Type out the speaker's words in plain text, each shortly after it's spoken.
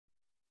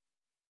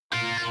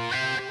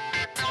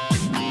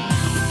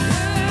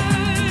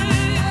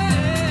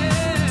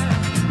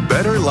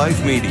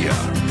Life Media,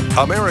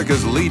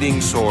 America's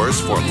leading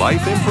source for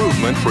life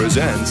improvement,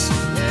 presents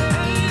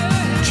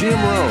Jim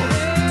Rohn,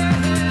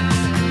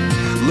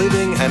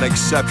 Living an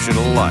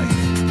Exceptional Life.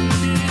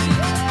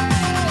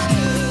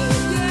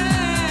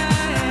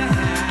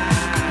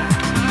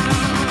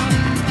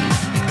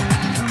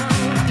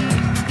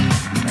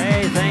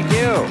 Hey, thank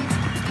you.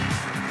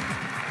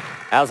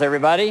 How's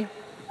everybody?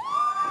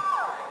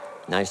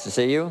 Nice to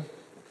see you.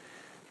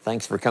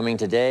 Thanks for coming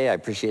today. I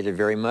appreciate it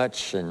very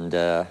much, and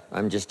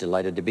I'm just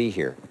delighted to be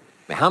here.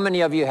 How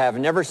many of you have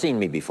never seen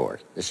me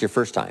before? This is your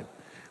first time.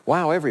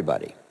 Wow,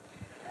 everybody.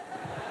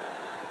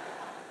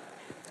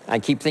 I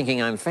keep thinking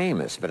I'm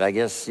famous, but I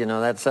guess,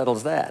 that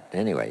settles that.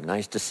 Anyway,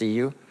 nice to see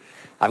you.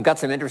 I've got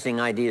some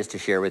interesting ideas to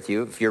share with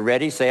you. If you're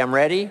ready, say I'm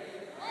ready.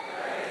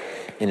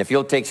 And if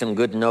you'll take some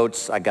good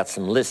notes, I got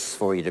some lists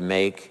for you to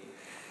make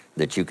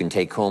that you can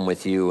take home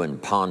with you and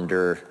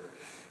ponder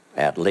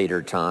at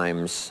later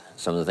times.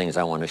 Some of the things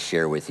I want to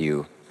share with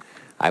you.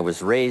 I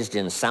was raised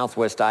in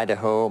Southwest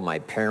Idaho. My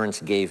parents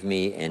gave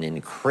me an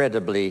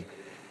incredibly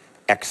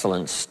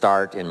excellent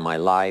start in my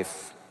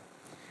life,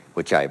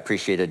 which I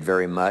appreciated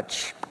very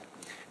much.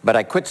 But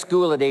I quit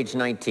school at age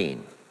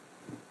 19,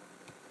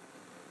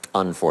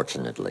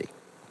 unfortunately.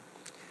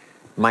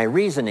 My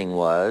reasoning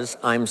was,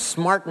 I'm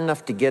smart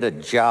enough to get a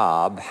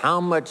job. How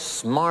much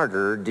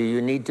smarter do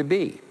you need to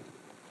be?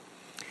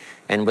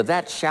 And with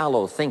that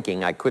shallow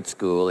thinking, I quit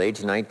school,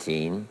 age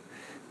 19,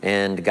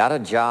 and got a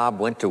job,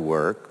 went to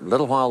work. A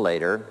little while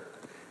later,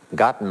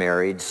 got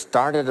married,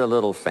 started a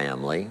little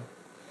family,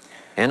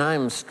 and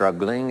I'm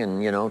struggling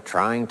and,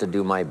 trying to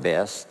do my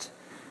best.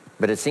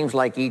 But it seems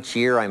like each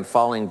year I'm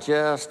falling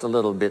just a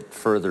little bit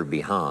further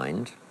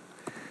behind.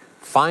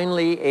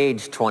 Finally,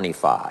 age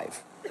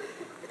 25.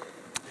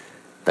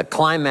 The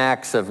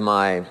climax of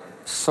my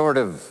sort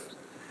of,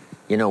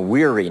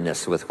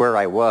 weariness with where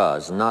I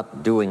was,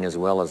 not doing as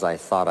well as I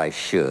thought I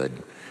should.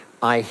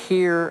 I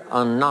hear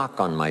a knock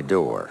on my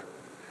door,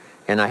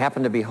 and I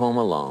happen to be home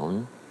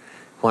alone.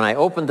 When I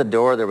opened the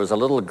door, there was a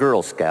little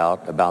Girl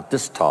Scout about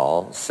this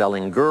tall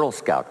selling Girl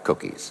Scout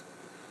cookies.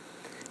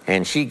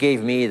 And she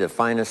gave me the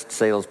finest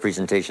sales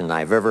presentation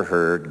I've ever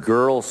heard.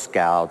 Girl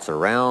Scouts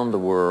around the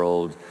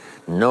world,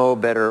 no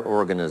better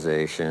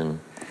organization.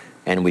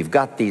 And we've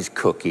got these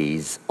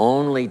cookies,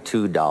 only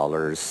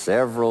 $2,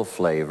 several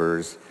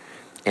flavors.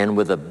 And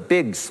with a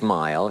big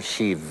smile,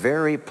 she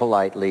very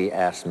politely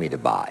asked me to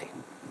buy.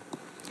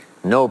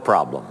 No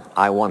problem.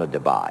 I wanted to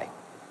buy.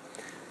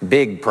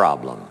 Big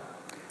problem.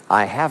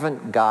 I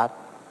haven't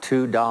got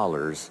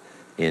 $2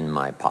 in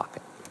my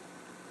pocket.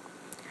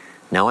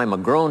 Now, I'm a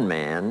grown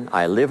man.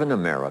 I live in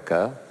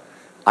America.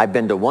 I've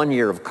been to 1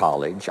 year of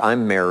college.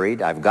 I'm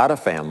married. I've got a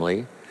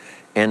family.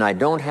 And I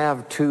don't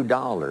have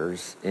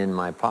 $2 in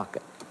my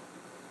pocket.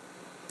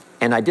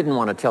 And I didn't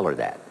want to tell her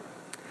that.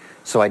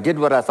 So I did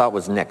what I thought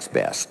was next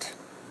best.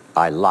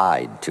 I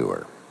lied to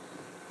her.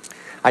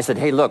 I said,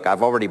 hey, look,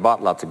 I've already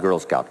bought lots of Girl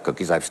Scout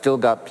cookies. I've still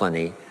got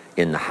plenty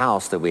in the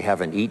house that we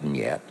haven't eaten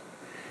yet.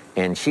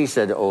 And she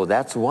said, oh,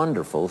 that's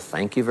wonderful.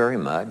 Thank you very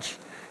much.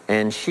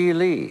 And she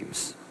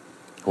leaves.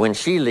 When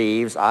she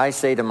leaves, I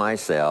say to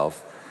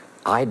myself,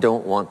 I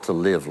don't want to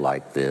live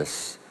like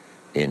this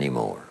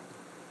anymore.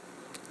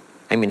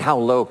 I mean, how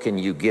low can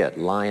you get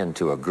lying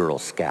to a Girl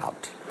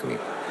Scout? I mean,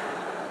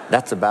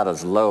 that's about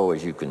as low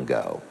as you can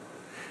go.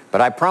 But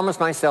I promised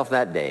myself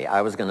that day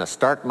I was going to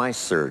start my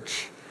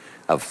search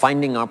of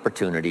finding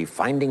opportunity,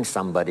 finding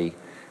somebody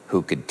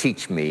who could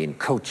teach me and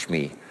coach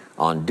me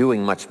on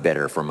doing much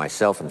better for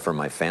myself and for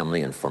my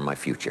family and for my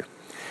future.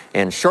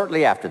 And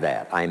shortly after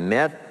that, I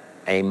met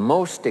a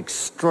most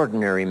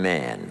extraordinary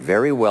man,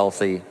 very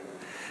wealthy,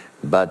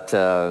 but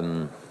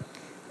a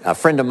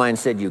friend of mine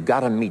said, you got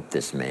to meet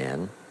this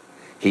man.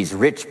 He's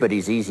rich, but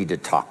he's easy to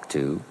talk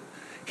to.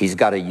 He's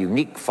got a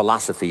unique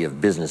philosophy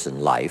of business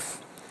and life.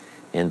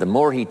 And the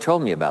more he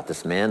told me about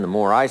this man, the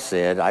more I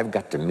said, I've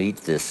got to meet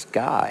this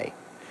guy.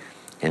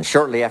 And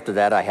shortly after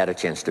that, I had a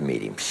chance to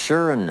meet him.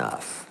 Sure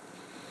enough,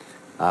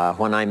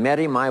 when I met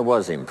him, I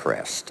was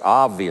impressed.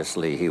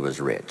 Obviously, he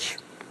was rich,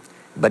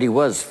 but he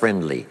was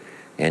friendly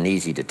and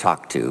easy to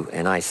talk to.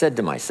 And I said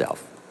to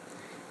myself,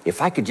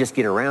 if I could just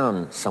get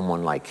around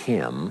someone like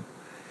him,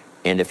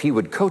 and if he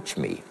would coach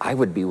me, I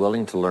would be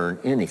willing to learn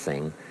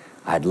anything.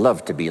 I'd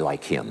love to be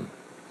like him.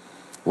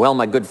 Well,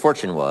 my good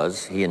fortune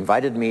was he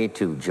invited me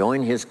to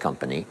join his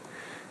company.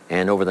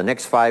 And over the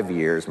next 5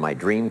 years, my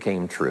dream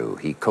came true.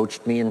 He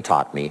coached me and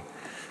taught me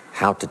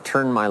how to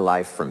turn my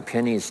life from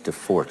pennies to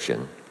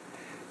fortune.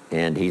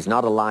 And he's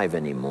not alive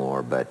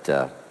anymore, but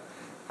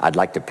I'd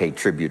like to pay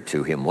tribute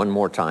to him one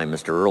more time,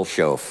 Mr. Earl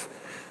Schoaf,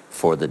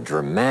 for the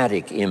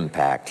dramatic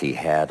impact he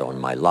had on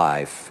my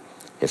life,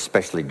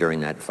 especially during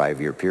that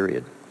 5-year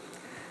period.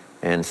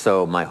 And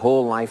so my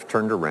whole life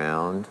turned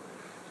around.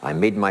 I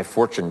made my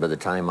fortune by the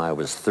time I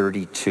was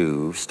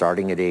 32,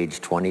 starting at age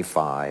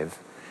 25.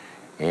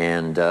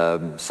 And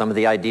some of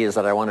the ideas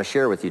that I want to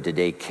share with you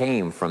today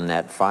came from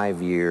that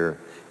 5-year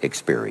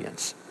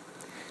experience.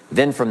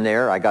 Then from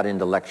there, I got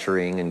into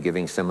lecturing and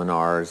giving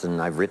seminars,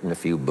 and I've written a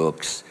few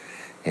books.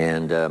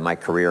 and my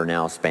career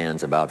now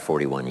spans about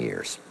 41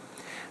 years.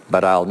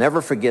 But I'll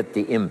never forget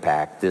the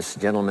impact this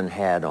gentleman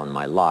had on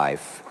my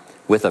life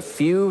with a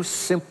few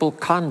simple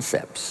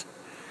concepts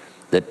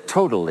that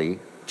totally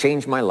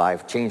changed my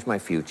life, changed my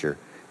future,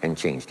 and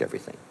changed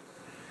everything.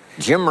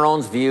 Jim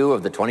Rohn's view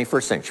of the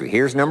 21st century.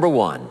 Here's number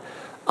one: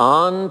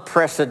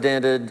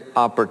 unprecedented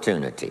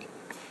opportunity.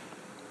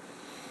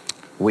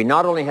 We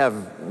not only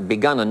have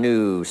begun a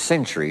new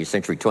century,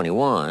 century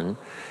 21,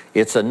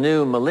 it's a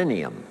new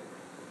millennium.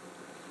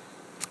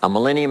 A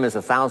millennium is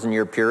a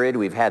 1,000-year period.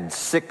 We've had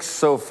 6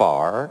 so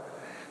far.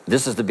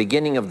 This is the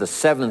beginning of the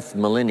 7th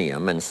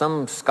millennium, and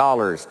some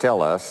scholars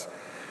tell us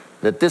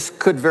that this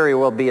could very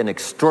well be an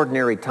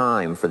extraordinary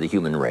time for the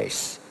human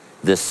race,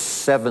 this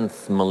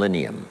 7th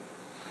millennium.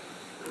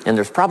 And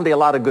there's probably a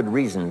lot of good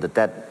reason that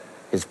that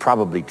is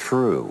probably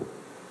true.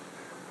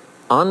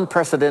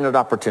 Unprecedented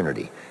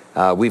opportunity.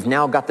 We've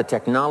now got the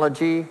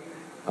technology.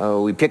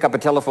 We pick up a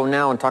telephone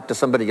now and talk to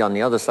somebody on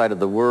the other side of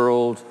the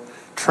world.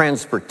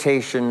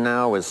 Transportation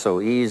now is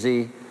so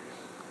easy.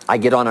 I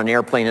get on an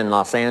airplane in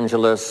Los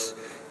Angeles,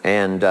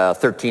 and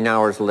 13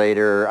 hours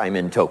later, I'm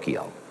in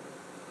Tokyo.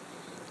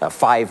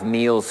 5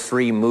 meals,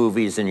 3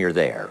 movies, and you're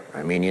there.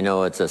 I mean, you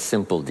know, it's a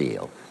simple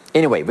deal.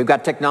 Anyway, we've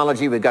got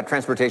technology, we've got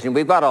transportation,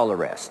 we've got all the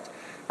rest,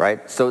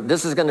 right? So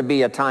this is going to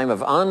be a time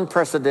of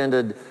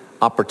unprecedented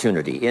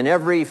opportunity in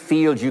every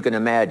field you can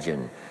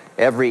imagine,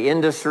 every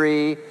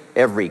industry,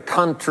 every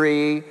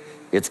country.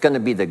 It's going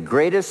to be the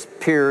greatest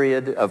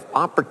period of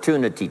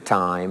opportunity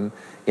time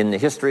in the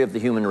history of the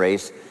human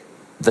race,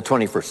 the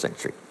 21st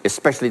century,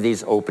 especially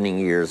these opening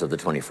years of the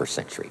 21st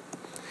century.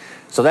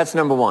 So that's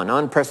number one,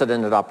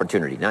 unprecedented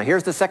opportunity. Now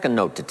here's the second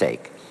note to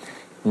take.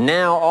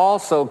 Now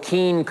also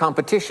keen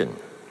competition,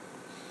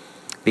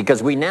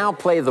 because we now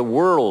play the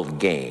world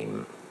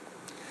game.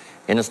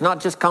 And it's not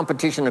just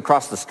competition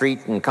across the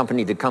street and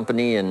company to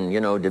company and, you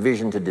know,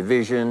 division to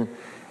division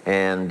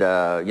and,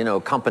 you know,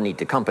 company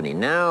to company.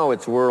 Now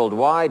it's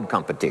worldwide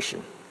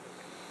competition.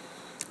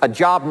 A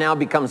job now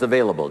becomes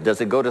available. Does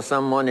it go to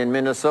someone in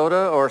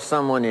Minnesota or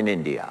someone in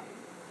India?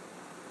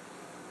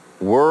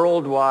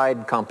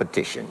 Worldwide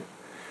competition.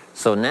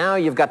 So now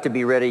you've got to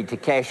be ready to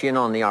cash in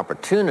on the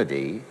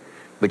opportunity,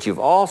 but you've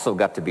also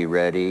got to be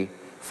ready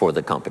for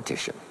the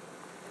competition.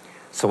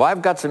 So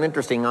I've got some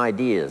interesting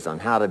ideas on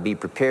how to be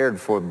prepared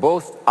for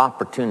both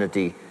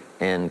opportunity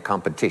and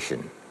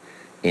competition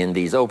in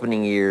these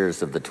opening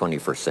years of the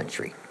 21st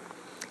century.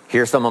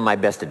 Here's some of my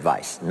best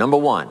advice. Number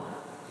one,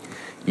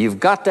 you've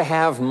got to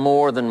have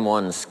more than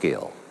one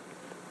skill.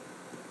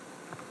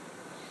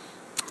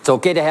 It's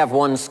okay to have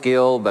one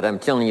skill, but I'm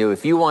telling you,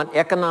 if you want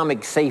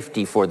economic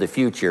safety for the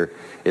future,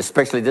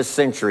 especially this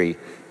century,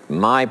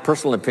 my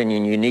personal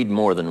opinion, you need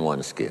more than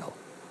one skill.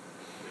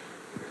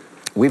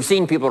 We've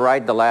seen people,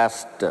 right, the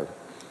last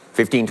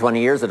 15, 20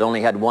 years that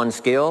only had one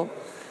skill,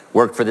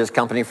 worked for this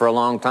company for a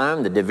long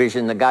time. The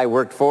division the guy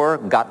worked for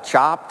got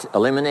chopped,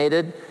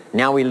 eliminated.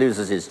 Now he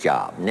loses his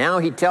job. Now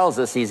he tells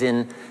us he's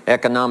in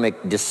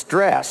economic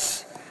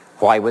distress.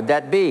 Why would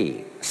that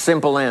be?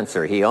 Simple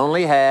answer. He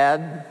only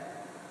had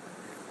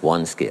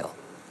one skill.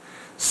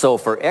 So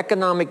for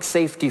economic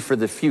safety for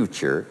the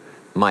future,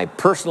 my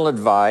personal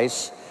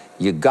advice,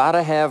 you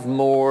gotta have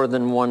more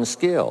than one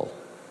skill.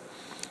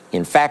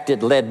 In fact,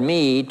 it led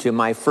me to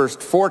my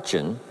first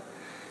fortune,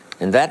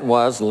 and that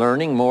was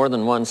learning more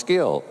than one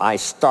skill. I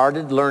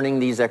started learning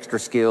these extra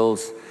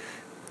skills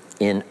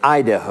in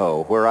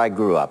Idaho, where I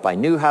grew up. I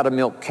knew how to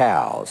milk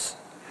cows,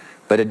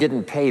 but it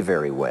didn't pay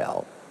very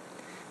well.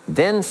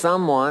 Then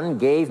someone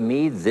gave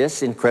me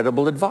this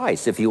incredible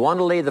advice. If you want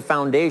to lay the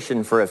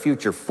foundation for a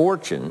future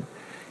fortune,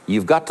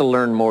 you've got to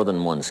learn more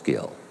than one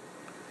skill.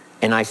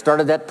 And I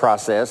started that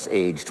process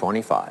age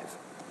 25.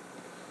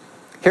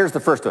 Here's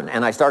the first one,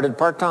 and I started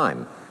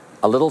part-time,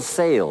 a little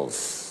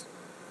sales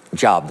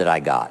job that I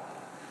got.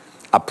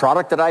 A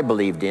product that I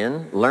believed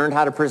in, learned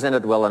how to present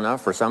it well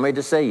enough for somebody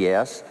to say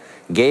yes,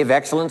 gave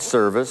excellent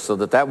service so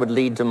that that would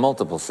lead to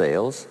multiple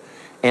sales,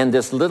 and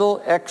this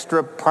little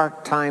extra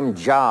part-time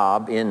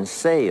job in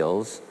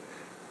sales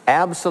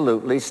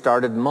absolutely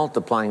started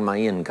multiplying my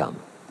income.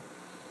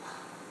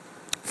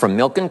 From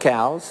milking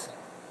cows,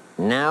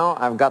 now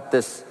I've got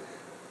this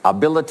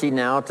ability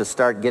now to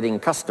start getting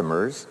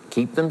customers,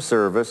 keep them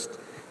serviced,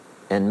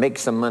 and make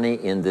some money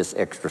in this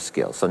extra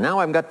skill. So now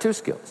I've got 2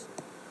 skills,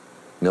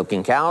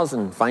 milking cows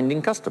and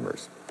finding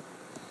customers.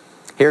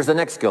 Here's the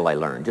next skill I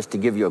learned, just to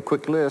give you a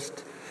quick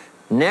list.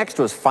 Next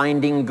was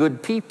finding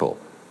good people.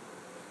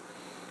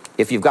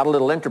 If you've got a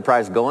little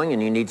enterprise going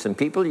and you need some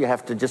people, you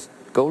have to just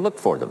go look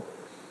for them.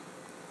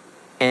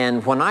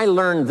 And when I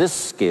learned this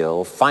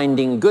skill,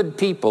 finding good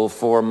people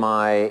for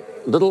my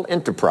little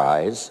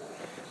enterprise,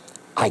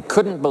 I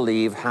couldn't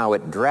believe how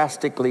it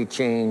drastically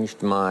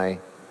changed my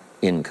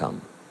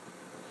income.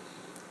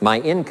 My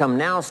income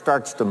now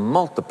starts to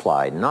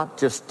multiply, not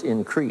just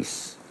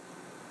increase.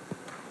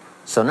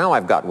 So now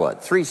I've got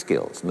what? 3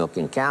 skills: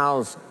 milking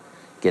cows,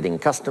 getting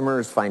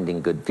customers,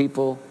 finding good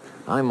people.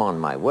 I'm on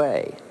my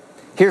way.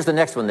 Here's the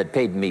next one that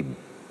paid me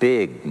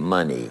big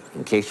money,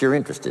 in case you're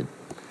interested,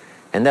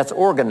 and that's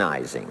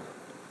organizing.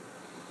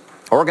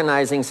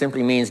 Organizing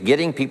simply means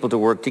getting people to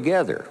work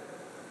together.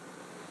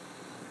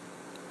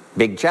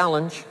 Big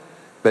challenge,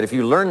 but if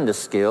you learn the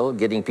skill,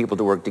 getting people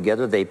to work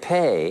together, they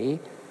pay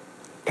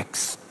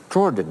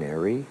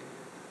extraordinary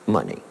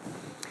money.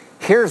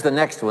 Here's the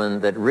next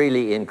one that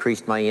really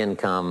increased my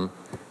income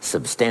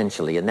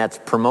substantially, and that's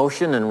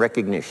promotion and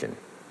recognition.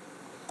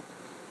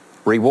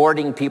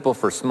 Rewarding people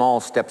for small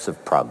steps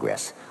of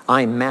progress.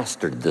 I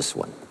mastered this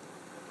one.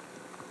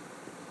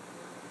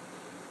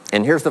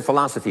 And here's the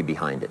philosophy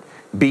behind it.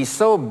 Be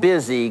so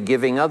busy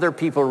giving other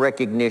people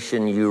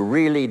recognition, you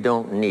really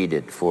don't need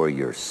it for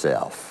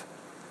yourself.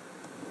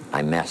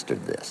 I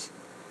mastered this.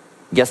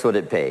 Guess what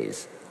it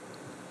pays?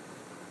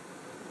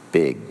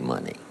 Big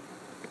money.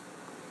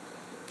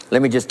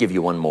 Let me just give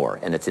you one more,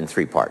 and it's in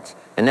 3 parts.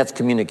 And that's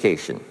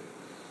communication.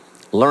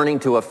 Learning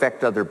to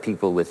affect other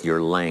people with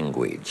your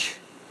language.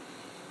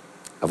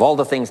 Of all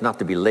the things not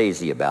to be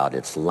lazy about,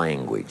 it's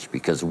language,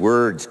 because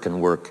words can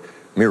work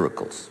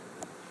miracles.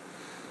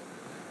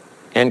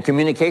 And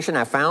communication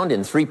I found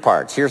in 3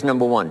 parts. Here's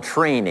number 1,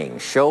 training,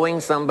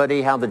 showing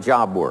somebody how the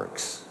job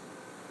works.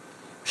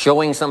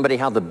 Showing somebody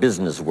how the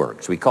business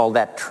works. We call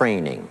that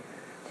training.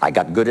 I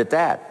got good at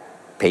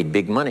that, paid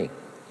big money.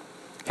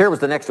 Here was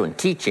the next one,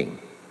 teaching.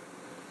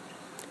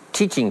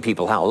 Teaching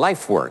people how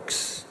life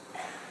works.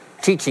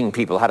 Teaching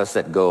people how to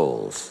set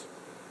goals.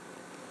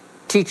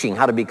 Teaching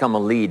how to become a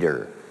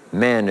leader,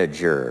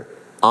 manager,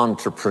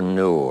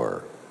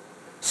 entrepreneur.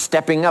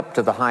 Stepping up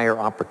to the higher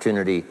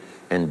opportunity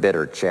and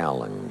better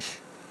challenge.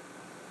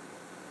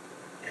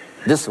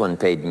 This one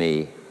paid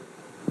me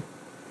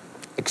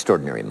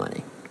extraordinary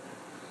money.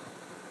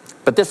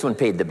 But this one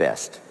paid the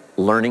best.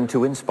 Learning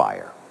to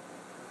inspire.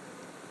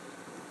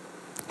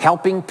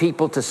 Helping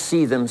people to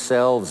see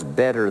themselves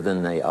better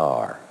than they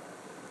are.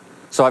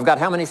 So I've got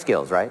how many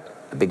skills, right?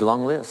 A big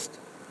long list.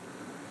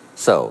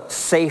 So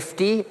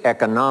safety,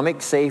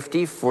 economic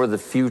safety for the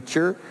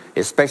future,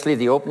 especially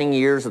the opening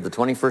years of the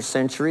 21st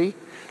century.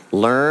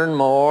 Learn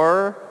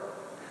more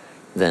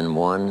than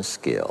one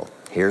skill.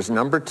 Here's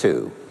number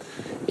 2.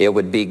 It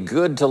would be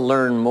good to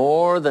learn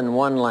more than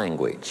one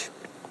language.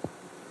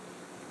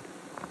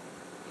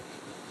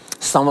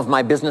 Some of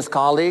my business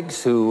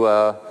colleagues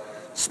who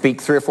speak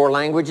 3 or 4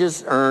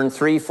 languages earn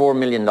 $3-4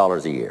 million a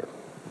year.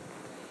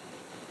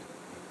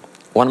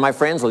 One of my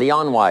friends,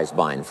 Leon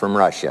Weisbein from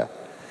Russia,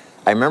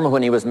 I remember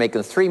when he was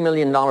making $3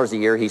 million a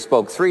year, he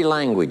spoke 3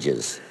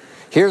 languages.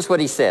 Here's what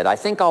he said, I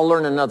think I'll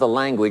learn another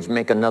language,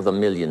 make another $1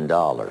 million.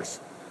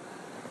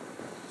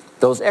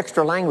 Those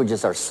extra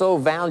languages are so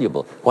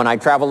valuable. When I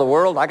travel the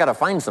world, I got to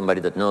find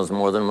somebody that knows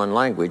more than one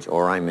language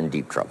or I'm in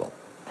deep trouble.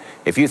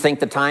 If you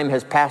think the time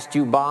has passed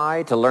you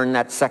by to learn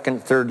that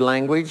 2nd, 3rd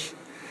language,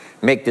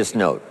 make this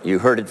note. You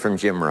heard it from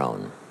Jim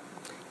Rohn.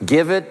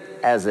 Give it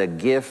as a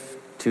gift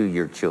to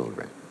your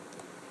children.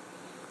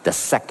 The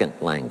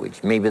 2nd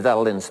language. Maybe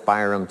that'll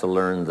inspire them to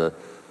learn the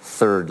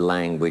 3rd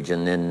language,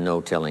 and then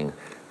no telling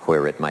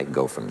where it might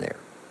go from there.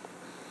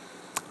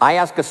 I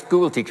asked a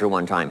school teacher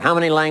one time, how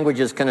many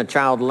languages can a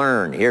child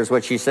learn? Here's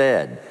what she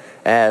said,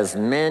 as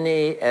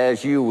many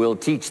as you will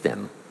teach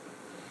them.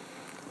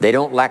 They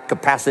don't lack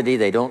capacity,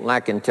 they don't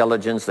lack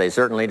intelligence, they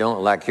certainly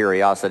don't lack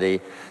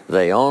curiosity,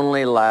 they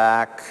only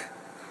lack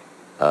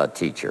a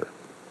teacher.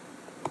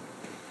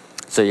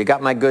 So you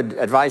got my good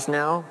advice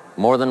now?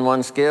 More than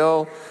one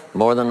skill,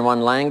 more than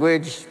one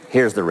language,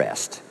 here's the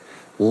rest.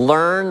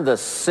 Learn the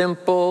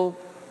simple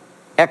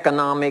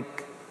economic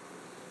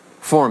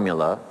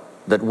formula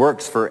that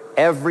works for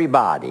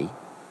everybody,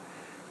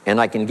 and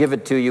I can give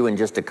it to you in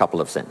just a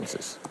couple of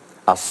sentences.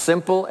 A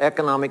simple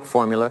economic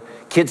formula,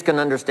 kids can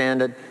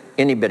understand it,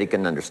 anybody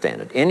can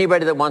understand it.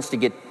 Anybody that wants to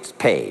get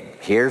paid,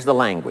 here's the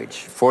language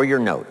for your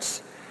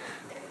notes.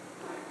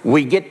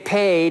 We get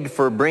paid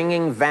for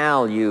bringing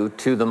value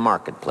to the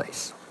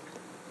marketplace.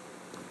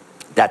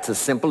 That's as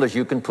simple as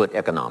you can put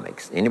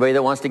economics. Anybody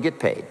that wants to get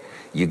paid.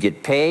 You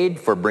get paid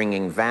for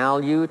bringing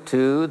value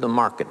to the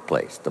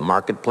marketplace. The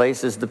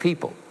marketplace is the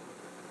people.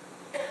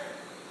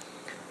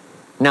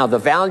 Now, the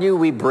value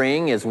we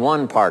bring is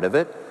one part of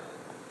it,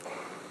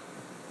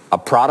 a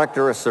product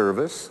or a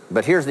service,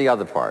 but here's the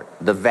other part,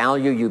 the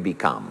value you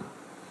become.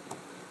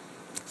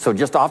 So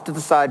just off to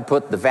the side,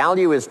 put the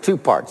value is 2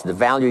 parts. The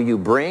value you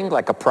bring,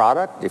 like a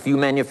product. If you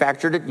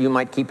manufactured it, you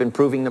might keep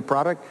improving the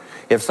product.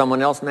 If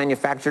someone else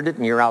manufactured it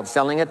and you're out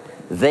selling it,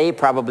 they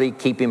probably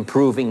keep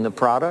improving the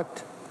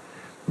product.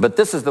 But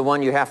this is the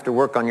one you have to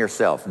work on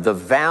yourself. The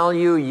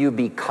value you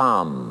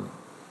become,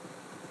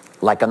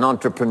 like an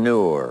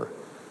entrepreneur,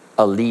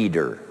 a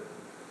leader,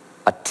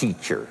 a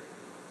teacher,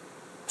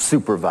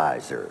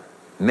 supervisor,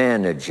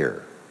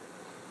 manager.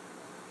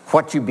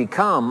 What you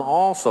become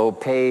also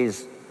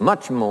pays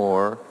much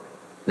more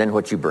than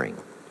what you bring.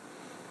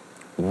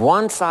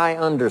 Once I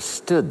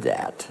understood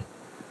that,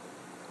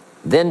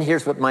 then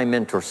here's what my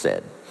mentor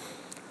said.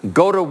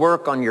 Go to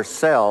work on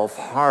yourself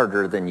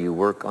harder than you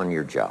work on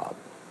your job.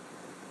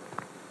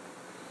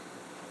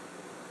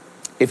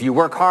 If you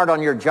work hard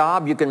on your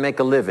job, you can make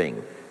a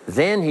living.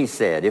 Then he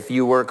said, if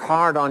you work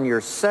hard on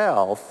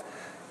yourself,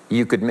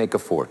 you could make a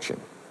fortune.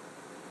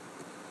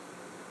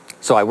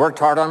 So I worked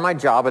hard on my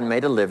job and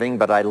made a living,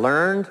 but I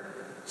learned,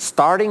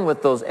 starting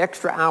with those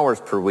extra hours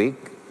per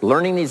week,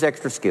 learning these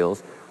extra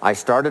skills, I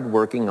started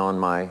working on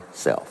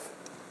myself.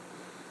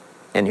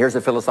 And here's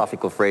a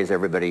philosophical phrase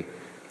everybody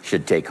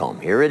should take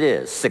home. Here it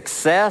is.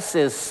 Success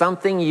is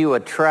something you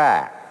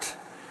attract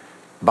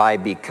by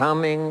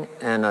becoming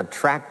an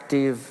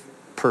attractive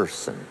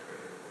person.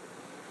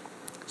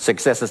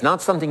 Success is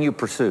not something you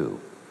pursue.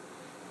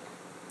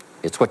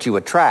 It's what you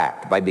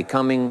attract by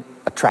becoming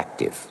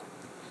attractive.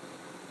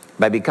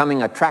 By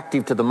becoming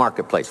attractive to the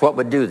marketplace. What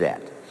would do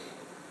that?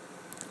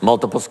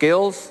 Multiple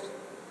skills,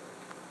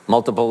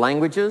 multiple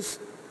languages,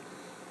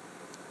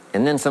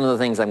 and then some of the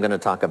things I'm going to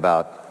talk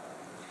about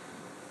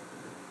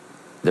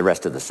the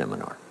rest of the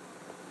seminar.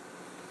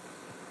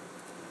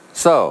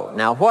 So,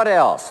 now what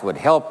else would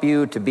help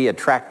you to be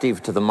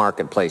attractive to the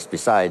marketplace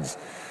besides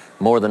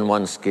more than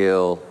one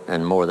skill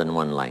and more than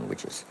one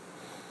languages?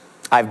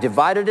 I've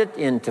divided it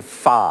into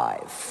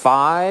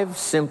five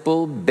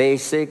simple,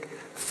 basic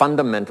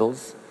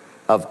fundamentals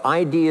of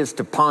ideas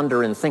to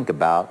ponder and think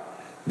about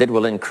that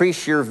will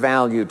increase your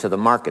value to the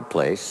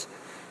marketplace,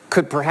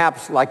 could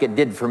perhaps, like it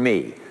did for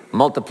me,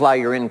 multiply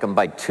your income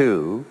by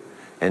 2,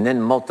 and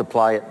then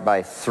multiply it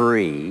by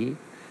 3,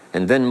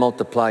 and then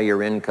multiply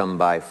your income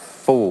by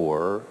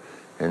 4,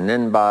 and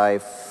then by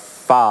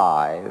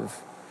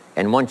 5.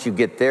 And once you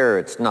get there,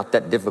 it's not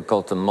that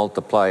difficult to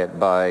multiply it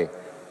by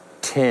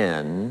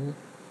 10,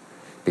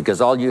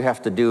 because all you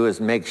have to do is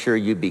make sure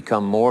you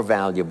become more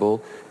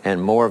valuable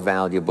and more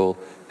valuable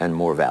and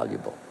more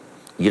valuable.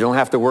 You don't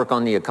have to work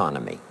on the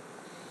economy,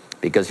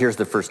 because here's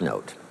the first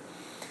note.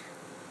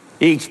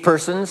 Each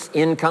person's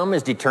income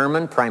is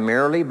determined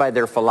primarily by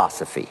their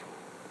philosophy,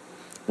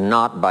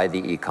 not by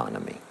the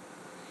economy.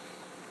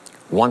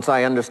 Once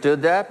I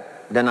understood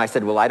that, then I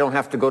said, well, I don't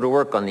have to go to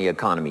work on the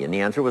economy. And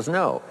the answer was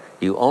no.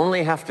 You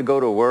only have to go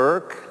to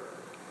work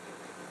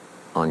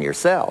on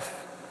yourself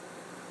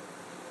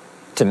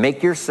to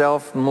make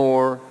yourself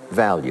more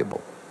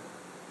valuable.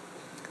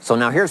 So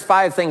now here's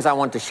 5 things I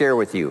want to share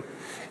with you.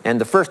 And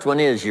the first one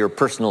is your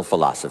personal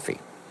philosophy.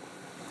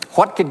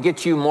 What could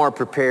get you more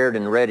prepared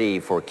and ready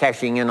for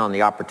cashing in on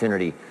the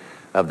opportunity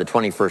of the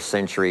 21st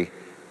century?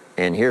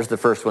 And here's the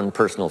first one,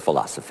 personal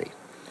philosophy.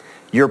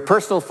 Your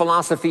personal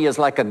philosophy is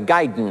like a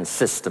guidance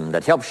system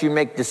that helps you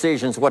make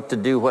decisions what to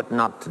do, what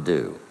not to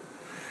do.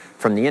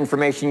 From the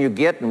information you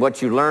get and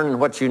what you learn and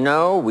what you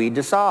know, we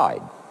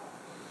decide.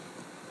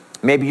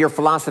 Maybe your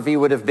philosophy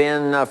would have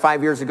been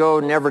 5 years ago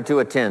never to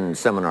attend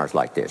seminars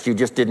like this. You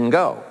just didn't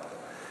go.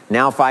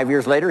 Now 5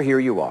 years later, here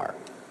you are.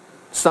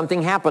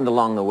 Something happened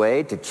along the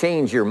way to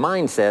change your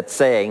mindset,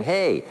 saying,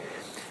 hey,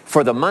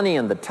 for the money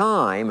and the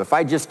time, if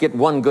I just get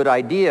one good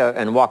idea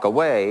and walk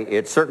away,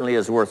 it certainly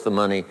is worth the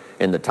money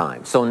and the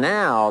time. So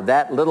now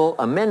that little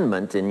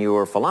amendment in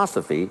your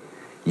philosophy,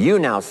 you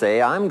now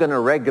say, I'm going to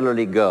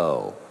regularly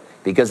go,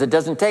 because it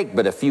doesn't take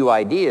but a few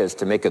ideas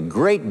to make a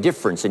great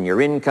difference in your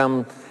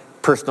income,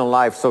 personal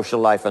life, social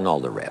life, and all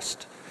the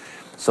rest.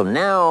 So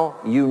now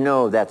you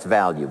know that's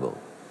valuable.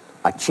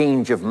 A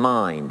change of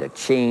mind, a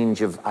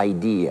change of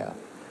idea.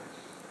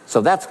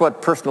 So that's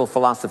what personal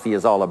philosophy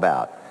is all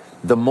about.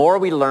 The more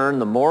we learn,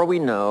 the more we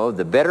know,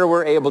 the better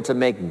we're able to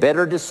make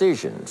better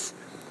decisions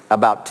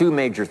about 2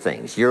 major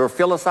things. Your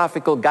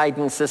philosophical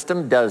guidance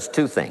system does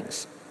 2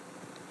 things.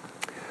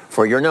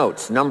 For your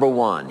notes, number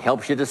 1,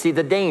 helps you to see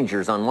the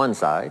dangers on one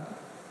side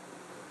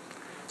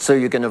so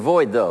you can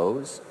avoid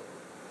those.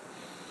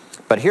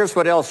 But here's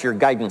what else your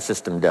guidance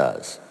system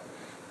does.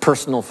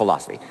 Personal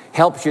philosophy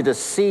helps you to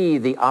see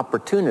the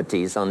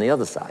opportunities on the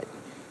other side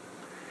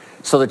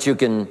so that you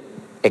can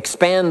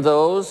expand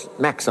those,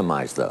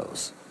 maximize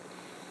those.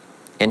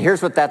 And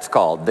here's what that's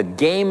called. The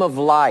game of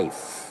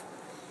life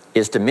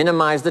is to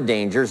minimize the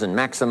dangers and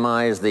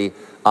maximize the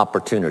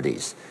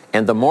opportunities.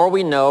 And the more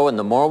we know and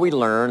the more we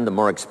learn, the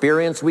more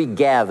experience we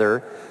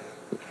gather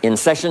in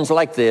sessions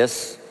like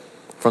this,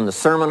 from the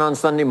sermon on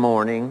Sunday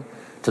morning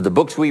to the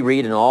books we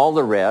read and all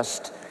the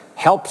rest,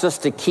 helps us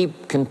to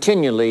keep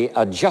continually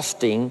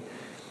adjusting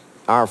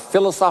our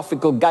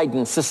philosophical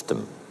guidance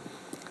system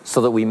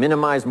so that we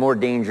minimize more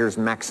dangers,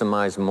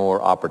 maximize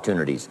more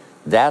opportunities.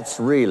 That's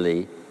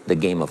really the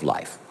game of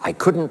life. I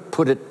couldn't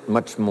put it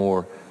much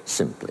more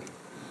simply.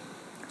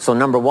 So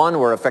number 1,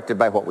 we're affected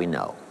by what we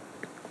know.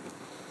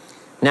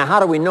 Now, how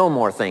do we know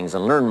more things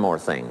and learn more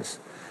things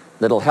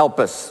that'll help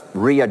us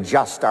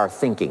readjust our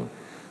thinking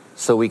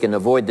so we can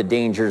avoid the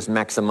dangers,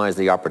 maximize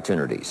the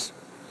opportunities?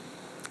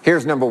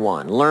 Here's number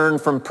 1, learn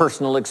from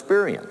personal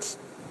experience.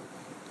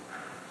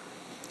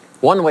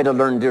 One way to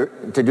learn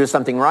to do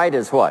something right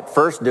is what?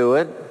 First do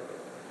it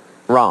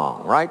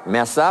wrong, right?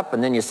 Mess up,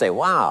 and then you say,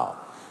 wow,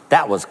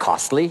 that was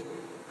costly.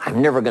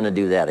 I'm never going to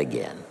do that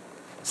again.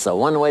 So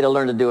one way to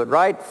learn to do it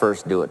right,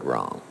 first do it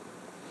wrong.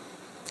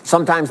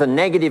 Sometimes a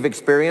negative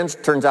experience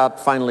turns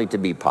out finally to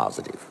be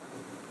positive.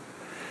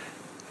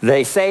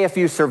 They say if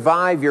you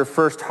survive your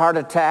first heart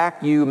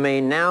attack, you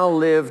may now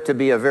live to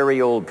be a very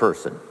old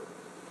person.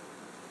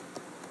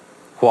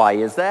 Why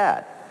is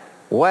that?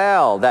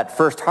 Well, that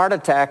first heart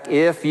attack,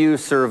 if you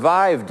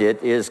survived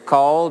it, is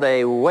called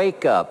a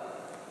wake-up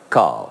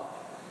call.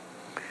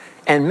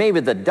 And maybe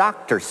the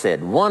doctor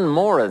said, one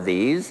more of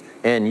these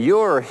and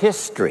you're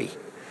history.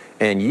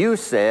 And you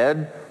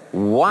said,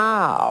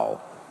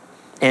 wow.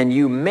 And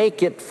you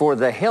make it for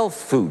the health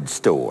food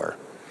store.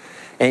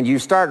 And you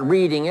start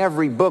reading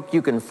every book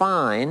you can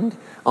find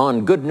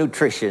on good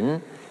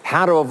nutrition,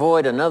 how to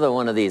avoid another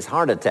one of these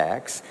heart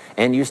attacks,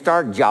 and you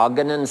start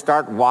jogging and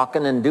start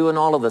walking and doing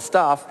all of the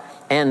stuff,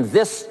 and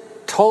this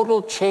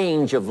total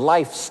change of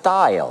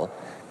lifestyle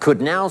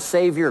could now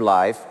save your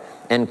life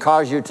and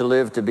cause you to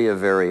live to be a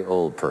very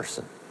old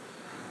person.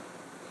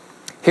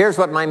 Here's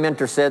what my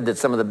mentor said, that's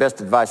some of the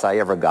best advice I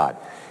ever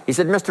got. He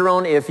said, Mr.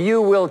 Rohn, if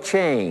you will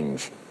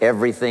change,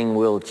 everything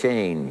will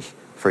change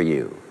for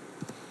you.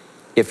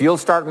 If you'll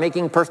start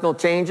making personal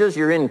changes,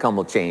 your income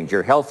will change,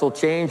 your health will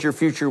change, your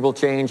future will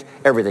change,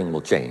 everything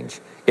will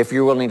change, if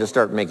you're willing to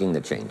start making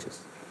the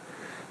changes.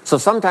 So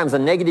sometimes a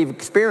negative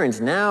experience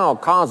now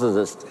causes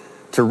us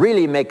to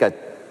really make a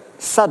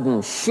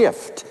sudden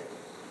shift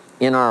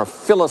in our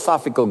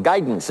philosophical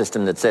guidance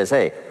system that says,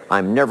 hey,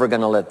 I'm never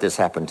going to let this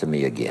happen to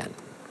me again.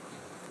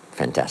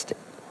 Fantastic.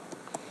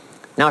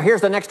 Now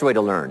here's the next way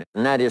to learn,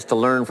 and that is to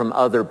learn from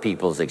other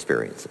people's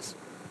experiences,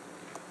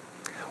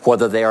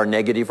 whether they are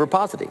negative or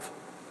positive.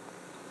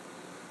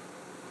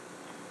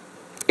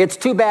 It's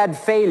too bad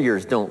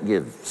failures don't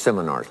give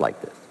seminars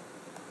like this.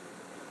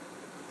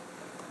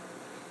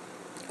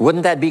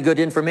 Wouldn't that be good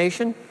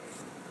information?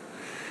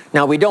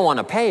 Now, we don't want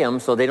to pay them,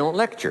 so they don't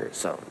lecture.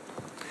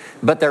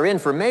 But their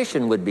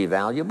information would be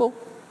valuable.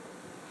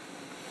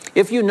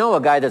 If you know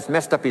a guy that's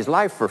messed up his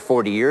life for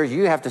 40 years,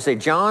 you have to say,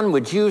 John,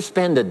 would you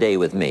spend a day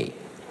with me?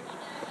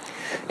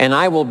 And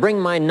I will bring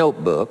my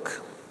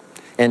notebook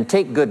and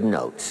take good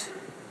notes.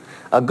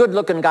 A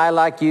good-looking guy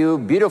like you,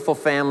 beautiful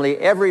family,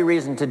 every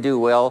reason to do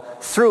well,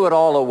 threw it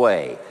all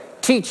away.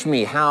 Teach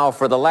me how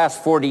for the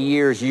last 40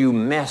 years you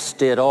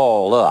messed it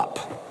all up.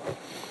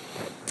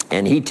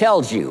 And he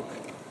tells you,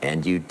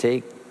 and you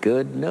take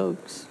good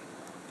notes.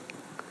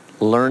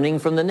 Learning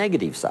from the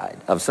negative side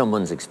of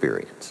someone's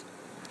experience.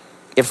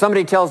 If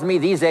somebody tells me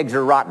these eggs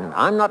are rotten,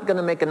 I'm not going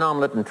to make an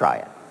omelet and try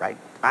it, right?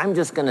 I'm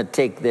just going to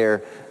take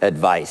their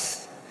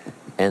advice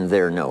and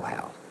their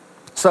know-how.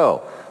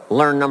 So,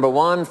 learn number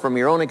one from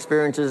your own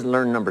experiences,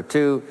 learn number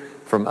two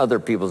from other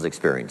people's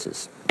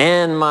experiences.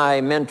 And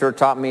my mentor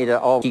taught me to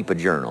always keep a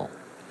journal.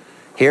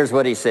 Here's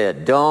what he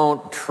said,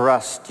 don't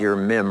trust your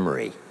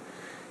memory.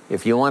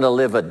 If you want to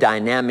live a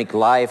dynamic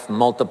life,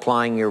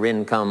 multiplying your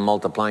income,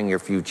 multiplying your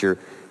future,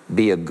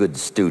 be a good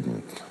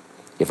student.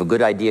 If a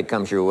good idea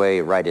comes your way,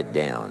 write it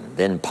down,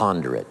 then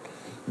ponder it,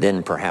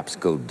 then perhaps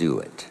go do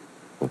it.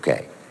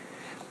 Okay.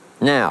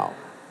 Now,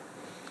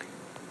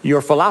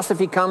 your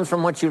philosophy comes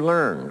from what you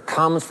learn,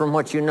 comes from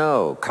what you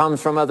know,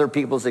 comes from other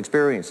people's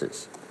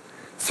experiences.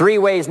 3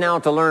 ways now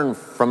to learn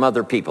from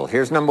other people.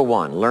 Here's number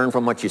one, learn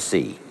from what you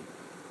see.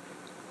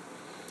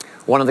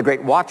 One of the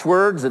great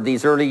watchwords of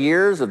these early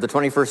years of the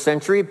 21st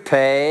century,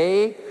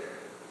 pay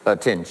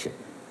attention.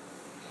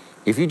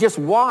 If you just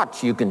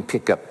watch, you can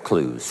pick up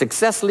clues.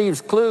 Success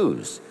leaves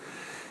clues.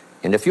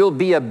 And if you'll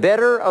be a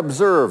better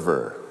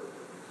observer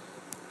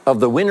of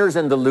the winners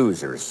and the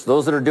losers,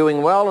 those that are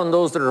doing well and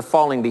those that are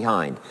falling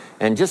behind,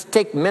 and just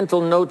take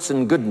mental notes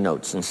and good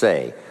notes and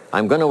say,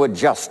 I'm going to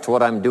adjust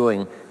what I'm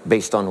doing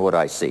based on what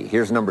I see.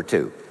 Here's number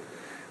 2.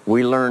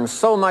 We learn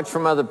so much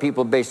from other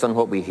people based on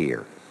what we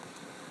hear.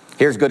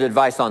 Here's good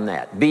advice on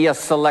that. Be a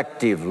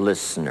selective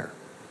listener.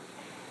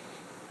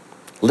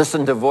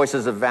 Listen to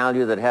voices of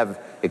value that have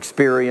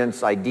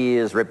experience,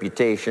 ideas,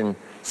 reputation,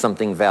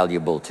 something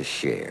valuable to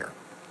share.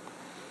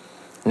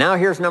 Now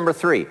here's number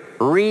 3.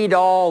 Read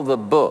all the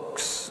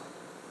books.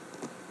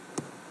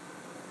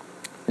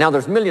 Now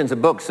there's millions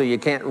of books, so you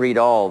can't read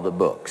all the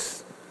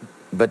books.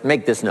 But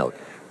make this note.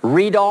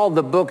 Read all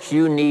the books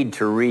you need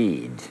to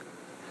read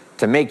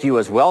to make you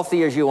as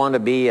wealthy as you want to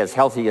be, as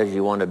healthy as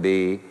you want to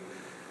be,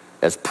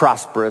 as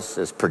prosperous,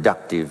 as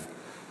productive,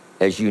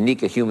 as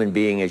unique a human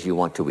being as you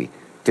want to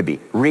be.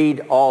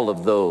 Read all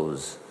of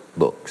those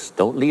books.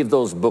 Don't leave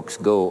those books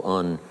go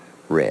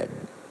unread.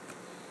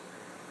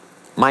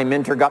 My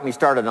mentor got me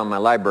started on my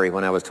library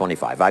when I was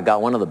 25. I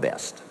got one of the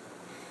best.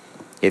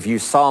 If you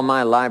saw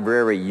my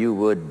library, you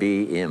would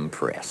be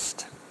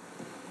impressed.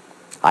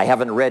 I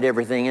haven't read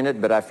everything in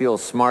it, but I feel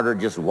smarter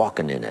just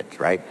walking in it,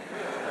 right?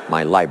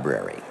 My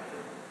library.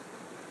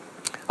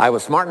 I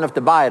was smart enough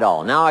to buy it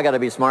all. Now I got to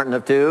be smart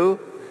enough to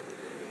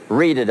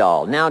read it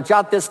all. Now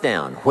jot this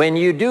down. When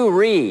you do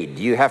read,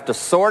 you have to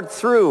sort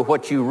through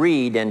what you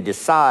read and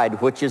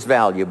decide which is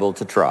valuable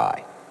to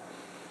try.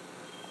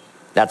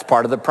 That's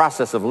part of the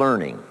process of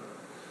learning.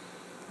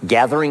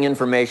 Gathering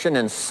information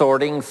and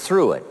sorting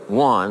through it.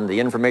 One,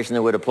 the information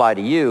that would apply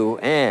to you,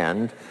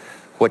 and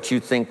what you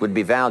think would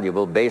be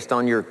valuable based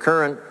on your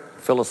current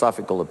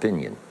philosophical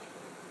opinion.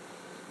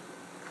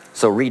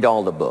 So read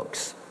all the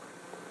books.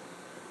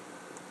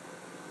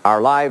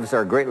 Our lives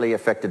are greatly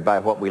affected by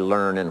what we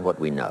learn and what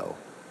we know.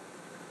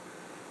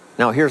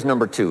 Now here's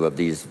number 2 of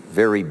these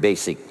very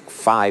basic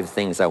 5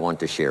 things I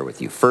want to share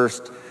with you.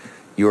 First,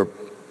 your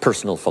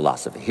personal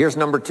philosophy. Here's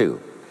number 2,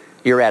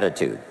 your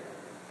attitude.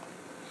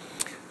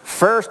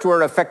 First,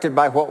 we're affected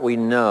by what we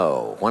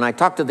know. When I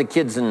talk to the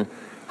kids in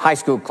high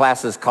school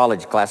classes,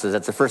 college classes,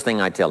 that's the first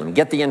thing I tell them.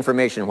 Get the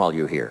information while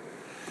you're here.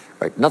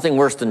 Right? Nothing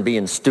worse than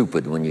being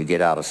stupid when you get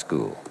out of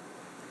school.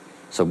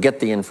 So get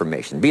the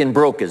information. Being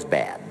broke is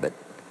bad, but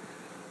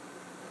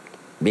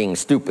being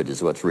stupid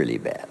is what's really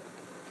bad.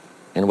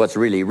 And what's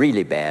really,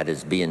 really bad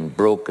is being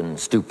broke and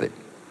stupid.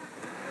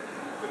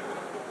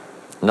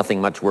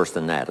 Nothing much worse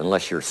than that,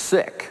 unless you're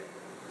sick.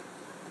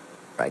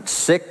 Right?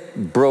 Sick,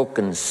 broke,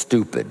 and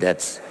stupid.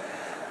 That's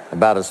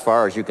about as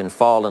far as you can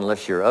fall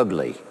unless you're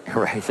ugly,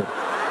 right?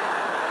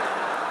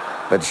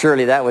 But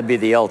surely that would be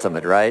the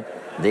ultimate, right?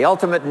 The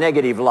ultimate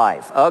negative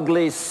life.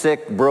 Ugly,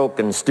 sick, broke,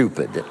 and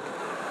stupid.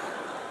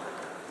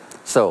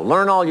 So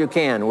learn all you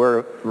can.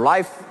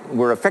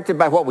 We're affected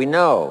by what we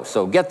know,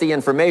 so get the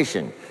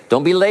information.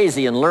 Don't be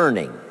lazy in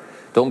learning.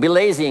 Don't be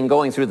lazy in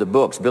going through the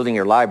books, building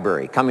your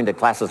library, coming to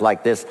classes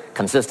like this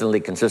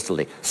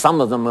consistently.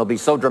 Some of them will be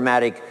so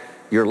dramatic,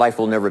 your life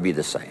will never be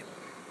the same.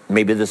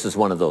 Maybe this is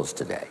one of those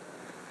today.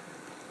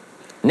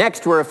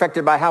 Next, we're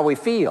affected by how we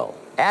feel,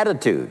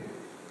 attitude.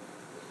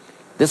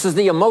 This is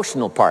the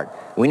emotional part.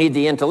 We need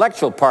the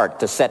intellectual part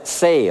to set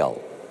sail.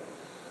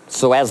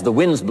 So as the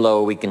winds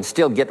blow, we can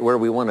still get where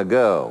we want to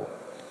go.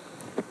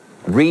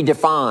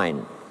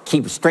 Redefine,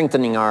 keep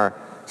strengthening our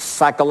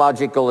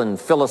psychological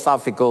and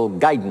philosophical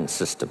guidance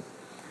system.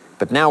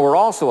 But now we're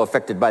also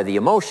affected by the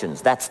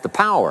emotions. That's the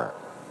power.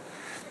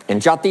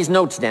 And jot these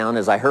notes down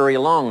as I hurry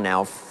along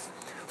now.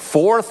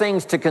 4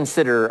 things to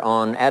consider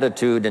on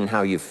attitude and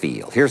how you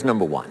feel. Here's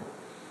number 1.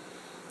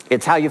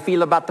 It's how you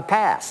feel about the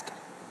past.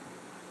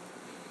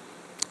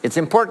 It's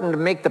important to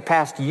make the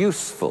past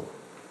useful.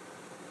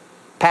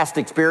 Past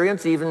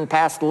experience, even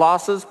past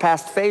losses,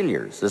 past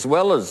failures, as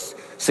well as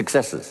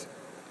successes.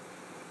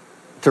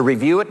 To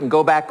review it and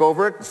go back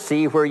over it,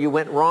 see where you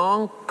went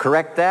wrong,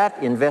 correct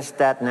that, invest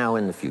that now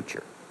in the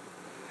future.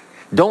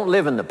 Don't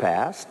live in the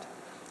past,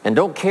 and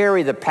don't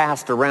carry the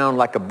past around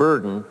like a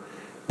burden,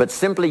 but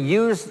simply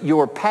use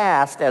your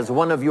past as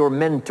one of your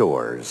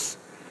mentors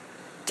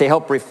to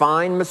help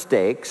refine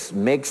mistakes,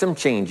 make some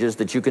changes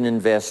that you can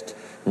invest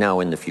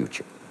now in the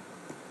future.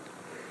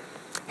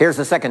 Here's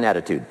the second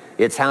attitude.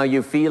 It's how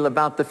you feel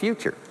about the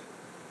future.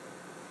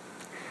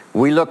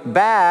 We look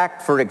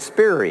back for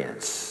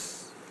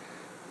experience,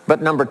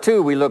 but number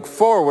 2, we look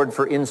forward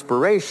for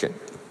inspiration.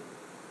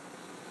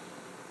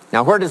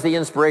 Now, where does the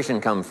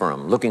inspiration come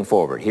from? Looking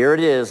forward. Here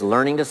it is,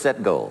 learning to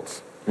set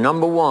goals.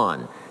 Number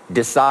 1,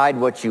 decide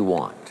what you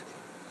want.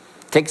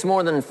 Takes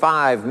more than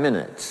 5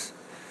 minutes.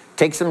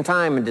 Take some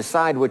time and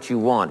decide what you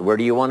want. Where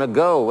do you want to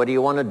go? What do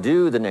you want to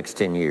do the next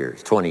 10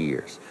 years, 20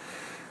 years?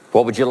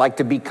 What would you like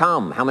to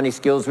become? How many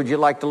skills would you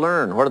like to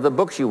learn? What are the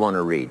books you want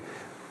to read?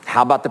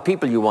 How about the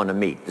people you want to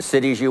meet? The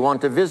cities you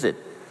want to visit?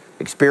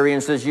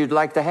 Experiences you'd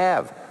like to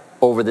have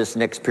over this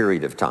next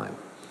period of time?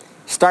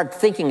 Start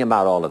thinking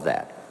about all of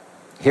that.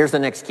 Here's the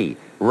next key.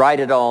 Write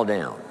it all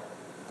down.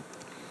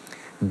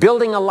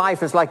 Building a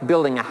life is like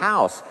building a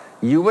house.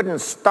 You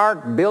wouldn't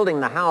start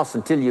building the house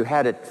until you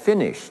had it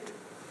finished.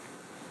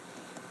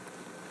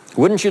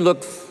 Wouldn't you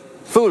look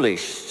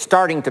foolish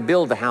starting to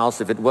build the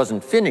house if it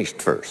wasn't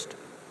finished first?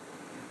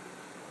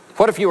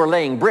 What if you were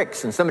laying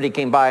bricks and somebody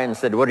came by and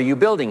said, "What are you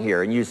building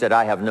here?" And you said,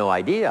 "I have no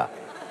idea."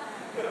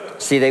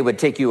 See, they would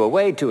take you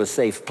away to a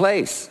safe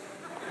place.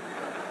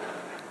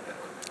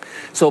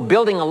 So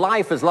building a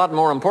life is a lot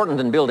more important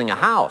than building a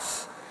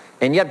house.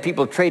 And yet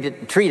people treat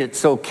it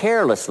so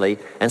carelessly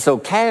and so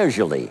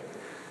casually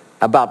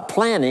about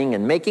planning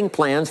and making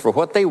plans for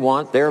what they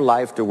want their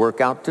life to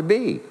work out to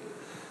be.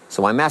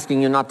 So I'm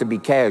asking you not to be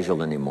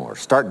casual anymore.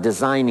 Start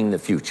designing the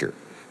future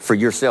for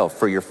yourself,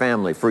 for your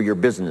family, for your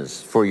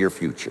business, for your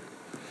future.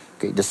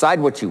 Okay,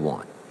 decide what you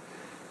want.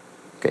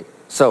 Okay,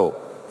 so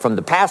from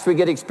the past we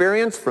get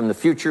experience, from the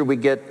future we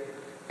get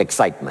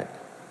excitement,